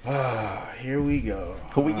 Here we go.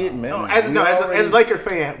 Who we getting, man? As a Laker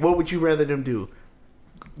fan, what would you rather them do?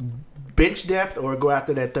 Bench depth or go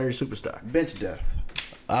after that third superstar? Bench depth.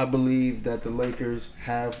 I believe that the Lakers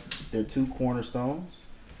have their 2 cornerstones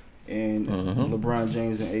in LeBron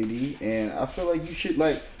James and AD, and I feel like you should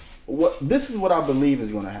this is what I believe is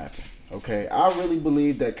going to happen. Okay, I really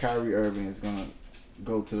believe that Kyrie Irving is going to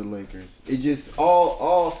go to the Lakers. It just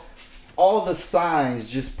all the signs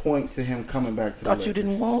just point to him coming back to the Lakers. You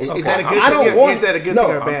didn't want. Is that a good thing? Is that a good thing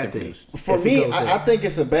or a bad thing? For me, I think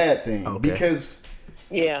it's a bad thing because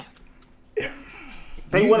they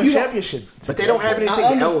won a championship, but they don't have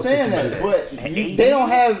anything else. I understand that, but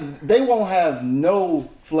they won't have no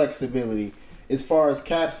flexibility as far as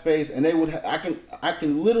cap space, and they would. I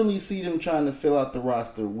can literally see them trying to fill out the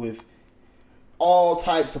roster with all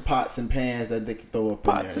types of pots and pans that they can throw up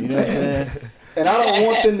in there. You know what I'm saying? And I don't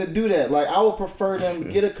want them to do that. Like, I would prefer them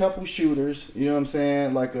get a couple shooters. You know what I'm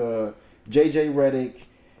saying? Like a JJ Redick,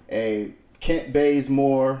 a Kent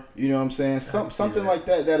Bazemore. You know what I'm saying? Something like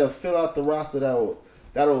that that'll fill out the roster. That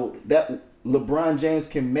LeBron James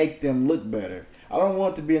can make them look better. I don't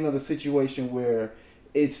want it to be another situation where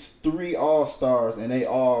it's 3 all-stars and they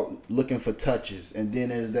all looking for touches, and then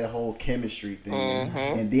there's that whole chemistry thing,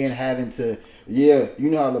 and then having to, you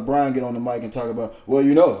know how LeBron get on the mic and talk about, well,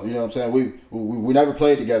 you know what I'm saying, we never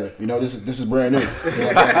played together, this is brand new, you know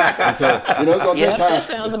what I'm saying? And so, it's gonna take time. That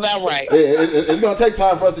sounds about right. It's gonna take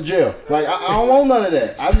time for us to gel. Like, I don't want none of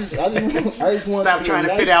that. I just want stop trying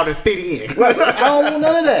to fit out and fit in. I don't want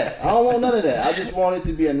none of that. I just want it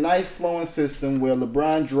to be a nice flowing system where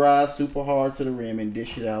LeBron drives super hard to the rim and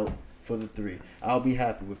dish it out for the 3. I'll be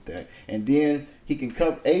happy with that. And then he can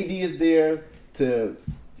cover. AD is there to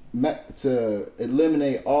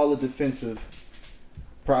eliminate all the defensive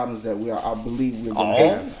problems that I believe we're going to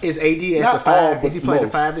have. Is AD at the 5? Is he playing the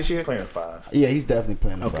 5 this year? He's playing 5. Yeah, he's definitely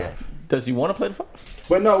playing the 5. Does he want to play the 5?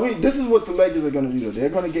 But no, this is what the Lakers are going to do. They're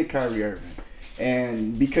going to get Kyrie Irving,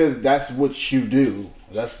 and because that's what you do.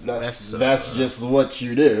 That's just what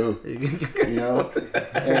you do, And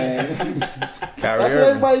that's what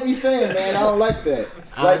everybody be saying, man. I don't like that.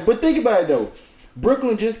 But think about it though.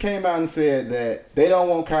 Brooklyn just came out and said that they don't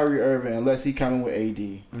want Kyrie Irving unless he coming with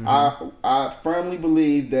AD. I firmly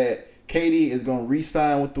believe that KD is going to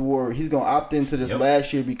re-sign with the Warriors. He's going to opt into this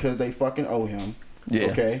last year because they fucking owe him. Yeah.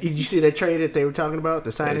 Okay. Did you see that trade that they were talking about?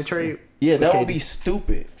 The signing trade? Yeah, that would be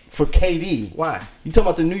stupid for KD. Why? You talking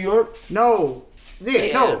about the New York? No.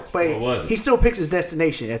 No, but he still picks his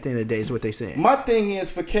destination at the end of the day, is what they're saying. My thing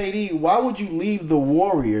is, for KD, why would you leave the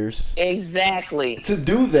Warriors exactly to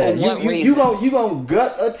do that? You gonna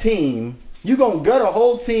gut a team. You gonna gut a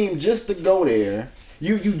whole team just to go there.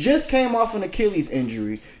 You just came off an Achilles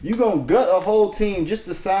injury. You gonna gut a whole team just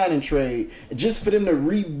to sign and trade, just for them to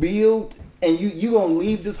rebuild. And you gonna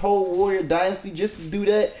leave this whole Warrior dynasty just to do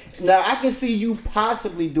that? Now, I can see you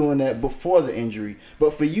possibly doing that before the injury.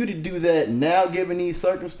 But for you to do that now, given these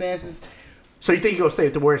circumstances... So you think he's gonna stay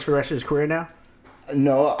with the Warriors for the rest of his career now?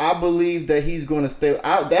 No, I believe that he's going to stay.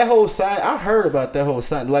 That whole sign, I heard about that whole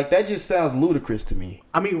sign. Like, that just sounds ludicrous to me.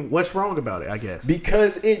 I mean, what's wrong about it, I guess?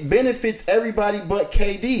 Because it benefits everybody but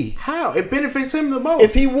KD. How? It benefits him the most.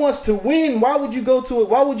 If he wants to win, why would you go to it?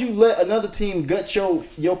 Why would you let another team gut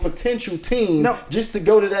your potential team just to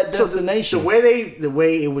go to that destination? So the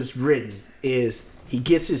way it was written is he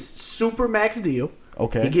gets his super max deal.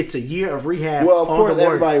 Okay. He gets a year of rehab. Well, of course,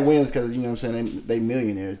 everybody wins because, you know what I'm saying, they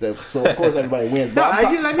millionaires. So, of course, everybody wins. But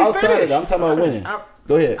outside of that, I'm talking about winning.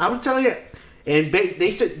 Go ahead. I was telling you. And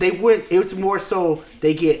they said they win. It was more so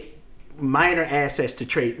they get minor assets to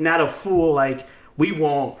trade. Not a full, like, we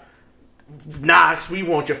want Knox, we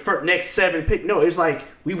want your next 7 pick. No, it's like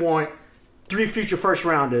we want 3 future first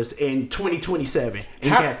rounders in 2027. And you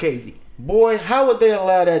have KD. Boy, how would they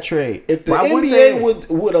allow that trade? If the NBA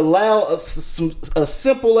would allow a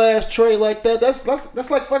simple ass trade like that, that's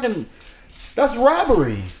like fucking, that's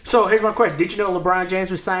robbery. So here's my question: did you know LeBron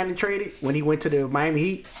James was signed and traded when he went to the Miami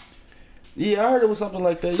Heat? Yeah, I heard it was something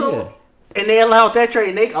like that. So, and they allowed that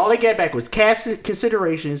trade. And all they got back was cash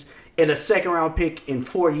considerations and a second round pick in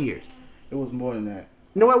 4 years. It was more than that.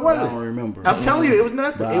 No, it wasn't. I don't remember. I'm telling you, it was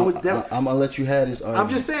nothing. I'm gonna let you have this argument. I'm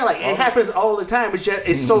just saying, like, it happens all the time.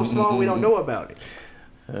 It's so small we don't know about it.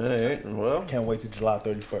 All right. Well, can't wait till July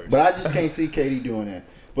 31st. But I just can't see KD doing that.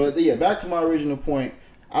 But yeah, back to my original point.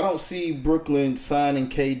 I don't see Brooklyn signing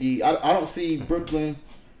KD. I don't see Brooklyn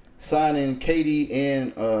signing KD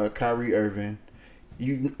and Kyrie Irving.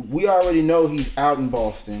 We already know he's out in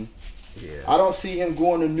Boston. Yeah. I don't see him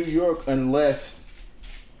going to New York unless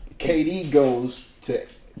KD goes to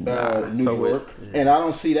New York, and I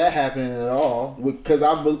don't see that happening at all because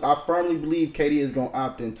I firmly believe KD is going to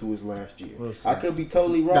opt into his last year. I could be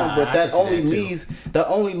totally wrong, but that only leaves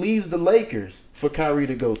the Lakers for Kyrie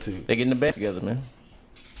to go to. They're getting the band together, man.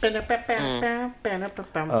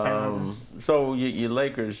 So your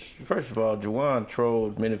Lakers, first of all, Juwan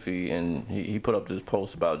trolled Menifee, and he put up this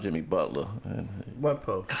post about Jimmy Butler. And what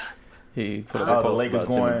post? He put up a post the Lakers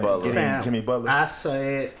about Jimmy Butler. Getting Jimmy Butler. I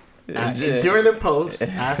said during the post,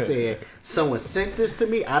 I said someone sent this to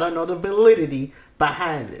me. I don't know the validity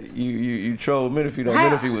behind this. You trolled Menifee. Though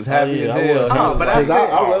Menifee was happy as hell.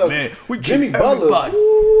 I love Jimmy Butler.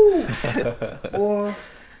 Boy,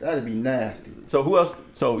 that'd be nasty. So who else?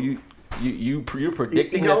 So you're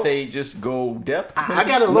predicting that they just go depth? I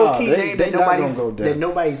got a low key name that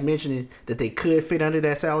nobody's mentioning that they could fit under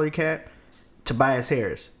that salary cap. Tobias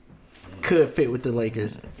Harris could fit with the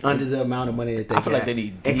Lakers under the amount of money that they got. I feel like they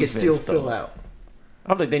need defense, and can still fill out. I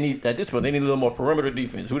feel like they need at this point they need a little more perimeter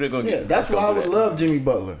defense. Who they going to get? Yeah, that's why I would love Jimmy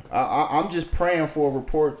Butler. I'm just praying for a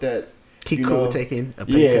report that he cool taking a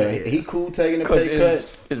pay cut. He cool taking a pay cut.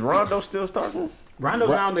 Is Rondo still starting?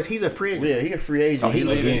 Rondo's on that he's a free agent. Yeah, he's a free agent. Oh, he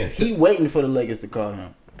waiting for the Lakers to call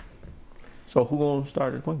him. So who gonna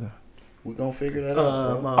start at point guard? We gonna figure that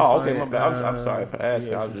out. Okay, my bad. I'm sorry for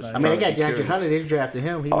asking. I mean, they got DeAndre Hunter. They drafted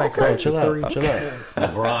him. He might start chill out.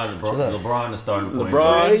 LeBron is starting to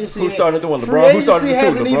play. Who's starting at the one? LeBron. Who's starting at the two?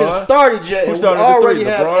 Hasn't even started yet. Who's and starting we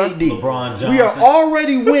at the already three? have AD. LeBron Johnson. We are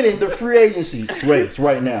already winning the free agency race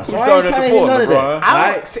right now. So Who's starting at the four? none of LeBron.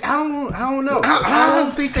 that. I don't know. I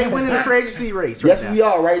don't think they winning the free agency race. Yes, we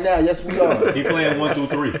are right now. Yes, we are. He playing 1 through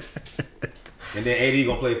 3, and then AD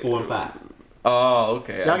gonna play 4 and 5. Oh,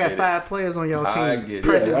 okay. Y'all got 5 players on y'all team. I get it.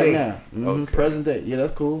 Present right day. now. Okay. Present day. Yeah,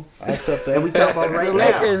 that's cool. I accept that. And we talk about right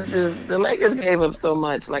now. The Lakers gave up so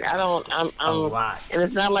much. Like I'm a lot. And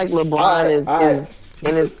it's not like LeBron is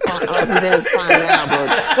in his prime now, but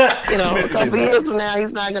a couple years from now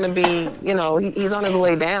he's not going to be. He's on his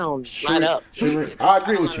way down, not up. I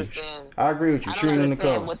agree with you. I agree with you. I don't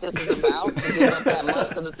understand what this is about. To give up that much,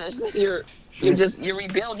 because essentially you're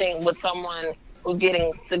rebuilding with someone who's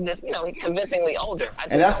getting convincingly older.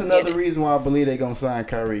 And that's another reason why I believe they're going to sign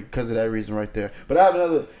Kyrie, because of that reason right there. But I have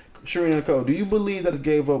another, Shereen Nicole, do you believe that it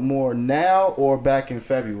gave up more now or back in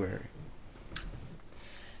February?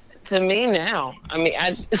 To me now. I mean,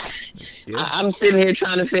 I'm sitting here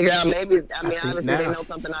trying to figure out obviously they know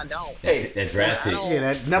something I don't. Hey, that draft pick.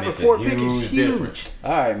 Yeah, that number 4 pick is huge.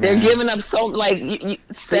 All right, man. They're giving up several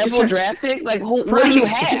draft picks. Like, what do you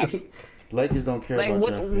have? Lakers don't care about draft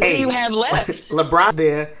picks. What do you have left? LeBron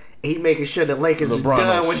there. He making sure the Lakers is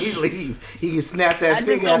done when he leave. He can snap that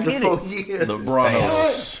finger after 4 years.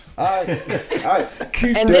 LeBron. All right.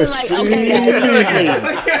 Keep and that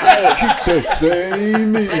then,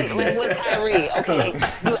 same. Like with Kyrie, okay,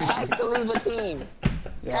 you asked to leave a team.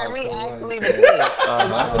 Kyrie actually the team.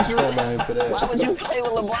 Why would you play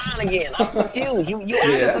with LeBron again? I'm confused. You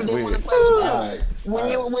obviously didn't want to play with him when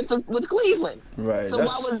you were with Cleveland. Right. So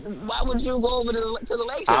why would you go over to the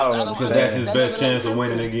Lakers? I don't understand. Because that's his best chance of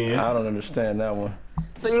winning again. I don't understand that one.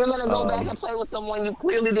 So you're gonna go back and play with someone you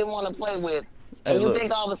clearly didn't want to play with. And you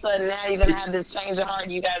think all of a sudden now you're going to have this change of heart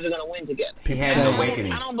and you guys are going to win together. He had an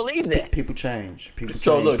awakening. I don't believe that. People change.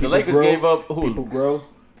 So, look, the Lakers gave up who? People grow.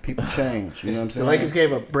 People change. You know what I'm saying? The Lakers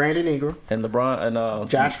gave up Brandon Ingram. And LeBron and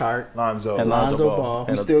Josh Hart. Lonzo. And Lonzo Ball.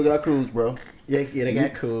 We still got Kuz, bro. Yeah, they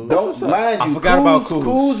got Kuz. Don't mind you. I forgot about Kuz.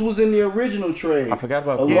 Kuz was in the original trade. I forgot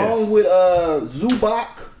about Kuz. Along with Zubac.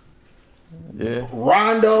 Yeah.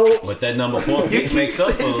 Rondo. But that number 4 pick makes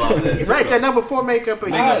up for a lot of that. Right, that number 4 makeup.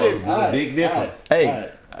 There's a big difference.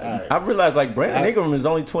 Hey, I realized like Brandon Ingram is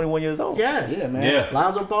only 21 years old. Yes. Yeah, man. Yeah.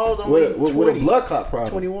 Lonzo Ball's only with a blood clot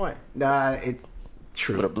problem. 21. Nah, it's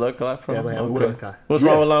true. With a blood clot problem? Yeah, with a blood clot. What's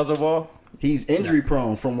wrong with Lonzo Ball? He's injury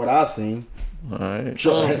prone from what I've seen. All right.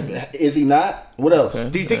 So, is he not? What else?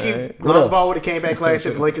 Okay. Do you think Lonzo Ball would have came back last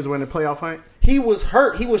year if the Lakers were in the playoff hunt? He was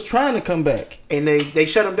hurt. He was trying to come back. And they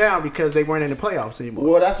shut him down because they weren't in the playoffs anymore.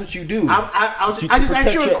 Well, that's what you do. I just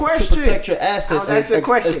asked you a question. To protect your assets,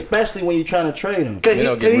 especially when you're trying to trade them. Could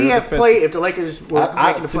he have played if the Lakers were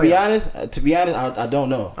making the playoffs? To be honest, I don't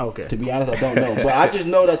know. Okay. To be honest, I don't know. But I just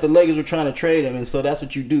know that the Lakers were trying to trade him, and so that's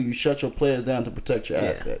what you do. You shut your players down to protect your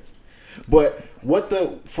assets. But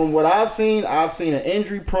from what I've seen an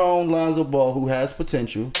injury-prone Lonzo Ball who has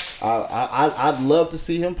potential. I'd love to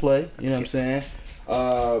see him play. You know what I'm saying?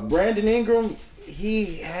 Brandon Ingram,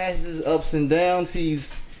 he has his ups and downs.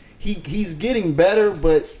 He's getting better,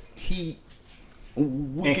 but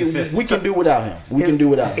we can do without him. We can do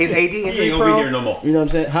without him. Is AD injury prone? He ain't gonna be here no more. You know what I'm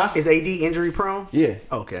saying? Huh? Is AD injury prone? Yeah.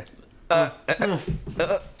 Okay.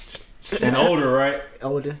 And older, right?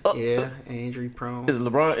 Older, yeah, injury prone. Is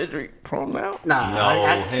LeBron injury prone now? Nah, No,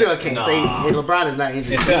 I still can't say LeBron is not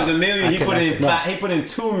injury prone. Instead of the million, he put in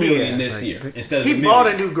 $2 million this year. Instead of he the bought a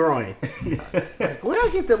million. new groin. Where I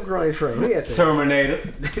get them groins from? He had Terminator.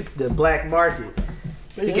 the black market.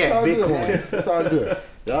 He got Bitcoin. It's all good.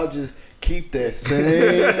 Y'all just keep that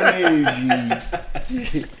same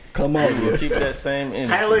energy. Come on, We'll keep that same energy.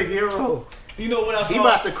 Tyler Hero. You know what I saw? He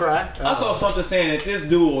about to cry. I saw something saying that this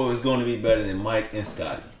duo is going to be better than Mike and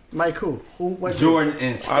Scotty. Mike who? What Jordan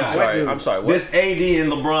and Scotty. I'm sorry. What? This AD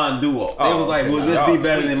and LeBron duo. They was like, will this be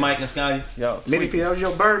better than Mike and Scotty? Yo, Maybe if that was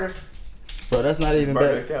your burner. Bro, that's not even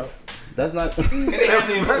burner better. account. That's not. What you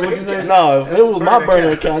say? No, if it was my burner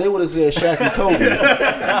account, it would have said Shaq and Kobe.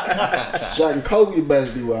 Shaq and Kobe the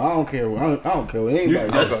best duo. I don't care. I don't care what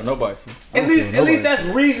anybody says. Nobody. At least that's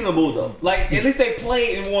reasonable though. Like at least they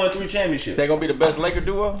played and won 3 championships. They gonna be the best Laker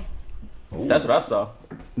duo? Ooh. That's what I saw.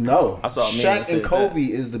 No, I saw Shaq and Kobe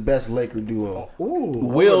is the best Laker duo. Ooh,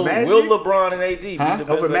 will LeBron and AD be the best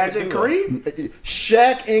over Laker Magic duo? Kareem?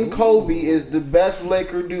 Shaq and Kobe is the best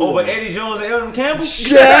Laker duo. Over Eddie Jones and Elton Campbell?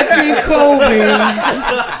 Shaq and Kobe.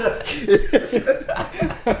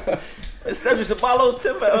 It's Cedric Ceballos,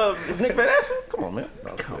 Nick Van Exel? Come on, man.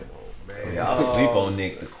 Come on, man. Y'all sleep on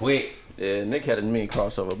Nick the Quick. Yeah, Nick had a mean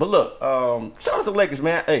crossover. But look, shout out to the Lakers,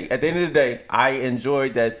 man. Hey, at the end of the day, I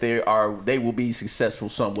enjoyed that they will be successful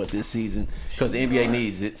somewhat this season because the NBA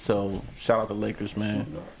needs it. So shout out to the Lakers, man.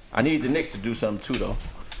 I need the Knicks to do something too, though.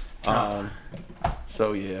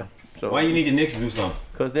 So yeah. So why you need the Knicks to do something?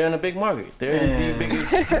 Because they're in a big market. They're in the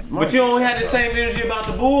biggest market. But you don't have the same energy about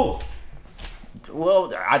the Bulls.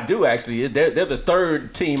 Well, I do actually. They're the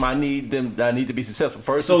third team I need to be successful.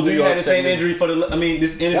 First, so do you have the same injury for the? I mean,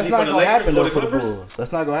 this energy for the Lakers or the Clippers?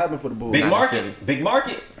 That's not gonna happen for the Bulls. Big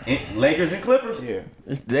market, Lakers and Clippers. Yeah,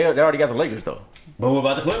 they already got the Lakers though. But what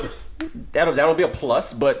about the Clippers? That'll be a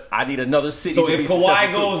plus, but I need another city. So to if be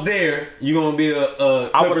Kawhi goes there, you gonna be a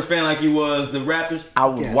Clippers fan like you was the Raptors? I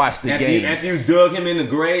would watch the games. After you dug him in the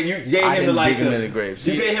grave, you gave him the like him in the grave.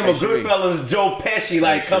 You gave him a Goodfellas Joe Pesci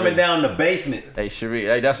like coming down the basement. Hey Sheree,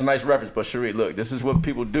 hey, that's a nice reference, but Sheree, look, this is what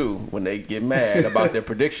people do when they get mad about their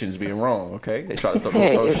predictions being wrong. Okay, they try to throw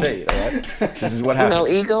shade. All right? This is what happens.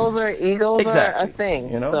 Egos are a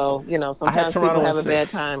thing. So sometimes people have a bad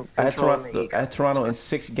time. I had Toronto in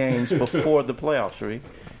 6 games before the playoffs, Sheree.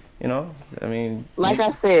 I mean, like I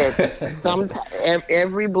said,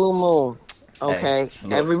 every blue moon. Okay,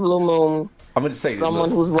 every blue moon. I'm gonna say someone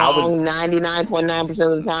who's wrong 99.9%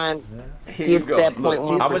 of the time gets that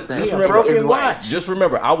 0.1%. Just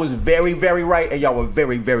remember, I was very, very right, and y'all were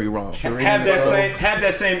very, very wrong. Have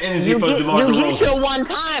that same energy for DeMar DeRozan. You get your one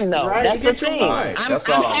time though. Right, that's the thing. Right, I'm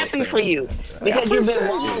happy for you because you've been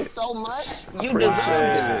wrong so much. You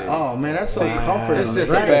deserve this. Oh man, that's so comforting. It's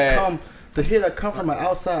just a bad. to hear that come from an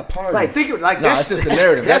outside party. Like think of like it's just the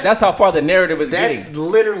narrative. That's how far the narrative is getting. That's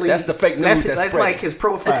literally that's the fake news. That's like his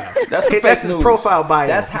profile. That's the fake that's his news. profile bio.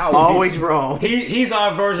 That's how always wrong. He's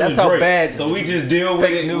our version That's of how Drake. bad So we just deal with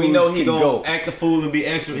it. We know he gonna act a fool and be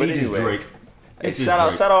extra. But He's just anyway. Drake. Hey, shout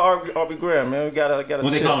out Arby Graham, man. We got a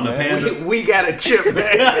What they chip, call him, the man. panda? We got a chip,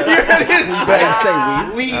 man.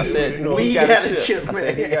 We I said we got got a a chip. chip, I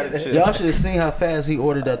said he got a chip. Y'all should have seen how fast he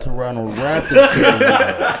ordered that Toronto Raptors game.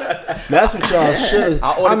 That's what y'all should have.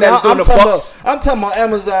 I ordered that during the Bucks. I'm talking about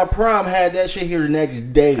Amazon Prime had that shit here the next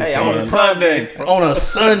day. Hey, fam. on a Sunday. On a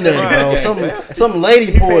Sunday, bro. Prime Some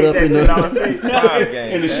lady pulled up in the Prime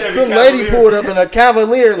game. In the Chevy some Cavalier. lady pulled up in a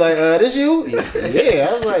Cavalier like, this you? Yeah.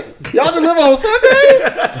 I was like, y'all deliver on Sundays?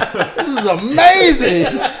 This is amazing.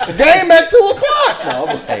 Game at 2:00. No,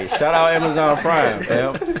 Hey, shout out Amazon Prime,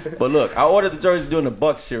 fam. But look, I ordered the jersey during the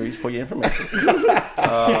Bucks series for your information.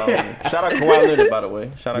 Shout out Kawhi Leonard, by the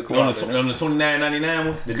way. Shout out Kawhi Leonard. On the $29.99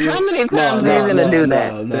 one. The deal. How many times are you gonna do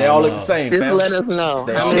that? They all look the same, Just fam. let us know.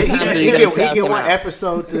 They How all many look the times are He you get gonna shout them one out?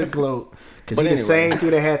 episode to gloat because But he the anyway, same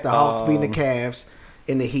dude that had the Hawks beating the Cavs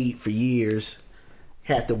in the Heat for years.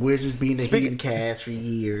 Had the Wizards beating the Heat and Cavs for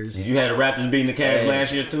years. You had the Raptors beating the Cavs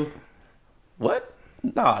last year too. What?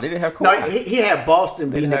 Nah, they didn't have Kawhi. No, he had Boston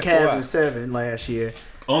beating the didn't have Cavs Kawhi. in 7 last year.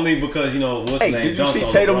 Only because what's Hey, his name? did you dunked see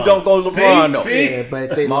on Tatum LeBron. dunk on LeBron, though? See? Yeah,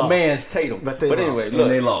 but they My lost. man's Tatum. But they anyway, lost. look.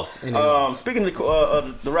 And they lost. And they lost. Speaking of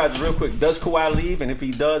the Raptors, real quick, does Kawhi leave? And if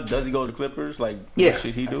he does he go to the Clippers? Like, Yeah. what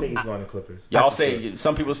should he I do? think he's going to Clippers. Y'all say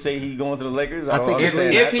some people say he going to the Lakers. I don't think If,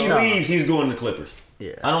 understand if that, he though. leaves, he's going to Clippers.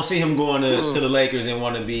 Yeah. I don't see him going to the Lakers and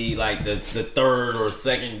want to be like the third or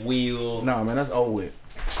second wheel. No, man, that's old with.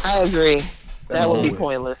 I agree. That would be over.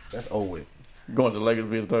 pointless. That's old with. Going to the Lakers to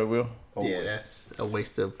be the third wheel. Yeah, that's a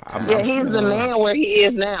waste of time. Yeah, he's the man where he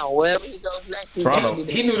is now. Wherever he goes next, he's Toronto. gonna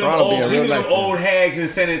be He knew them Toronto be a old, real nice team. old hags in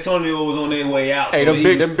San Antonio was on their way out. Hey, so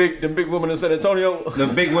them big women in San Antonio. the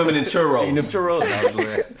big women in churros. Eating them churros. No, I'm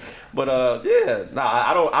playing. But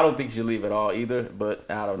I don't think he should leave at all either. But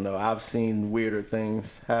I don't know. I've seen weirder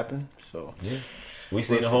things happen. So We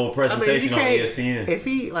seen the whole I mean, presentation you on can't- ESPN.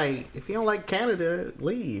 If he don't like Canada,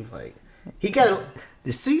 leave. Like he got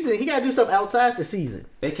the season. He got to do stuff outside the season.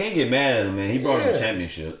 They can't get mad at him, man. He brought him Yeah. a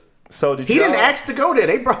championship. So did He y'all, didn't ask to go there.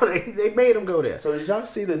 They made him go there. So did y'all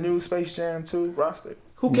see the new Space Jam 2 roster?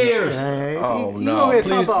 Who cares? Hey, if Oh, you no. go ahead and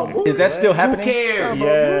talk Please, about movies, is that still Who happening? cares?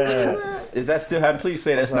 Yeah. Is that still happening? Please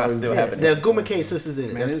say that's not still happening. the Guma K sisters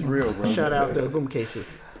in it. Man, it's real, bro. Shout out the Guma K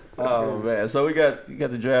sisters. Oh man, so you got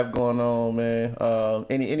the draft going on, man.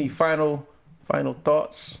 Any final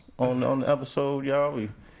thoughts on the episode, y'all? We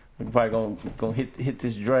probably gonna hit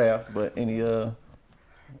this draft, but any final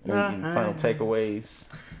takeaways?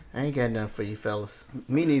 I ain't got nothing for you fellas.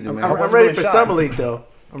 Me neither, man. I'm wasn't ready really for shocked. Summer League though.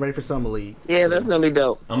 I'm ready for Summer League. Yeah, that's gonna be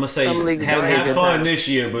dope. I'm gonna say Some leagues have, don't have have good fun time. this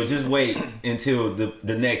year, but just wait until the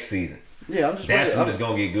next season. Yeah, I'm just That's ready. when it's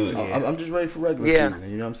gonna get good. I'm just ready for regular Yeah.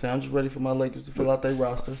 season. You know what I'm saying? I'm just ready for my Lakers to fill out their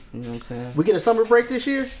roster. You know what I'm saying? We get a summer break this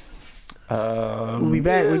year. We'll be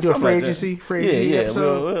back. We do a free agency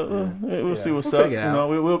episode. We'll see what's We'll up. figure it You out.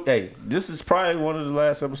 know, we'll. Hey, this is probably one of the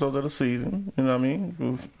last episodes of the season. You know what I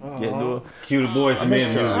mean? Do Cue the boys to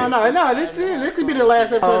men music. No, this could be the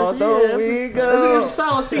last episode of the season. It's a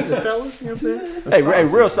solid season, fellas. You know what I'm saying? Hey,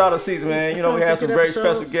 real solid season, man. You know, we had some Good very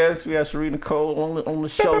episodes. special guests. We had Sheree Nicole on the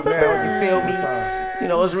show now. You feel me? You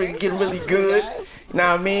know, it's really getting really good. You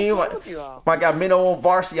know what I mean? I got Minnow on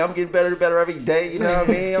varsity. I'm getting better and better every day. You know what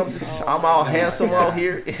I mean? I'm all handsome out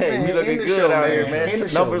here. Hey, we Man, looking in the good show, out man. here, man. In the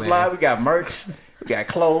show, Numbers man. live. We got merch. We got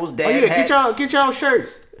clothes, dad Oh yeah, hats. get y'all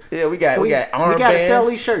shirts. Yeah, we got We armbands. gotta sell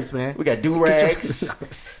these shirts, man. We got do-rags. You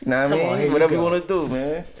know what I Come on, mean? here you Whatever you go. want to do,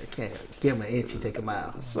 man. I can't give them an inch, you take a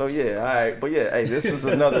mile. So yeah, all right, but yeah, hey, this is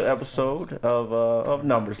another episode of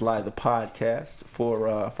Numbers Live, the podcast for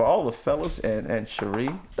all the fellas and Cherie.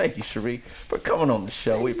 Thank you, Cherie, for coming on the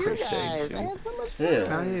show. We appreciate guys. you. I had so much fun.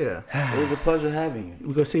 Yeah. Oh yeah. It was a pleasure having you.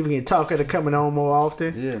 We're gonna see if we can talk her coming on more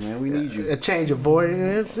often. Yeah, man. We need you. A change of voice.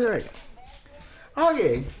 Yeah, right. Oh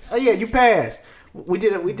yeah, you passed. We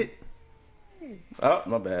did. Oh,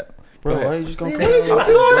 my bad. Bro, Go ahead. why you just gonna What cut did you us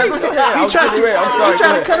do? I was getting ready. I'm sorry. You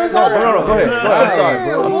trying to cut us off? No, go ahead. I'm sorry,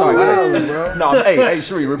 bro. I'm sorry. Go ahead. bro? No, hey,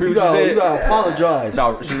 Cherie, repeat You what you said. gotta apologize.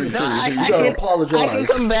 No, Cherie, No, I You gotta can apologize.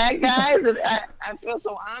 come back, guys. And I feel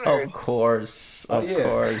so honored. Of course, of yeah.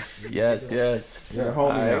 course. Yes. You're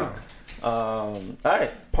homie now. All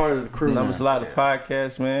right. Part of the crew. Numbers now. Live, the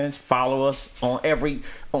podcast, man. Follow us on every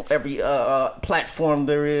platform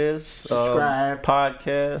there is. Subscribe.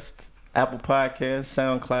 Podcast, Apple Podcasts,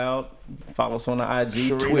 SoundCloud. Follow us on the IG,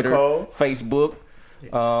 Cherie Twitter, Nicole. Facebook. You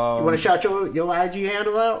want to shout your IG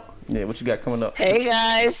handle out? Yeah, what you got coming up? Hey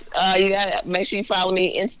guys, you gotta make sure you follow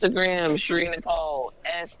me Instagram, Shari Nicole,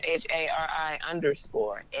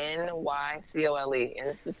 SHARI_NYCOLE, and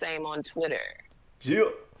it's the same on Twitter. Yeah.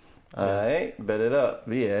 All right, bet it up.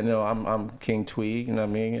 Yeah, you know I'm King Tweed. You know what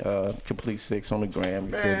I mean? Complete Six on the gram.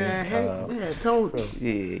 You feel me? Yeah,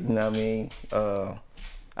 you know what I mean? All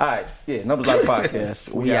right, yeah, Numbers Life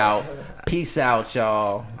Podcast. We out. Peace out,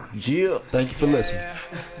 y'all. Yeah. Thank you for listening.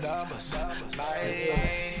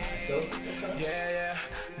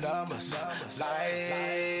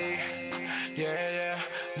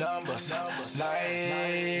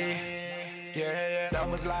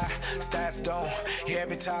 Numbers lie, stats don't.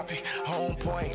 Every topic, home point.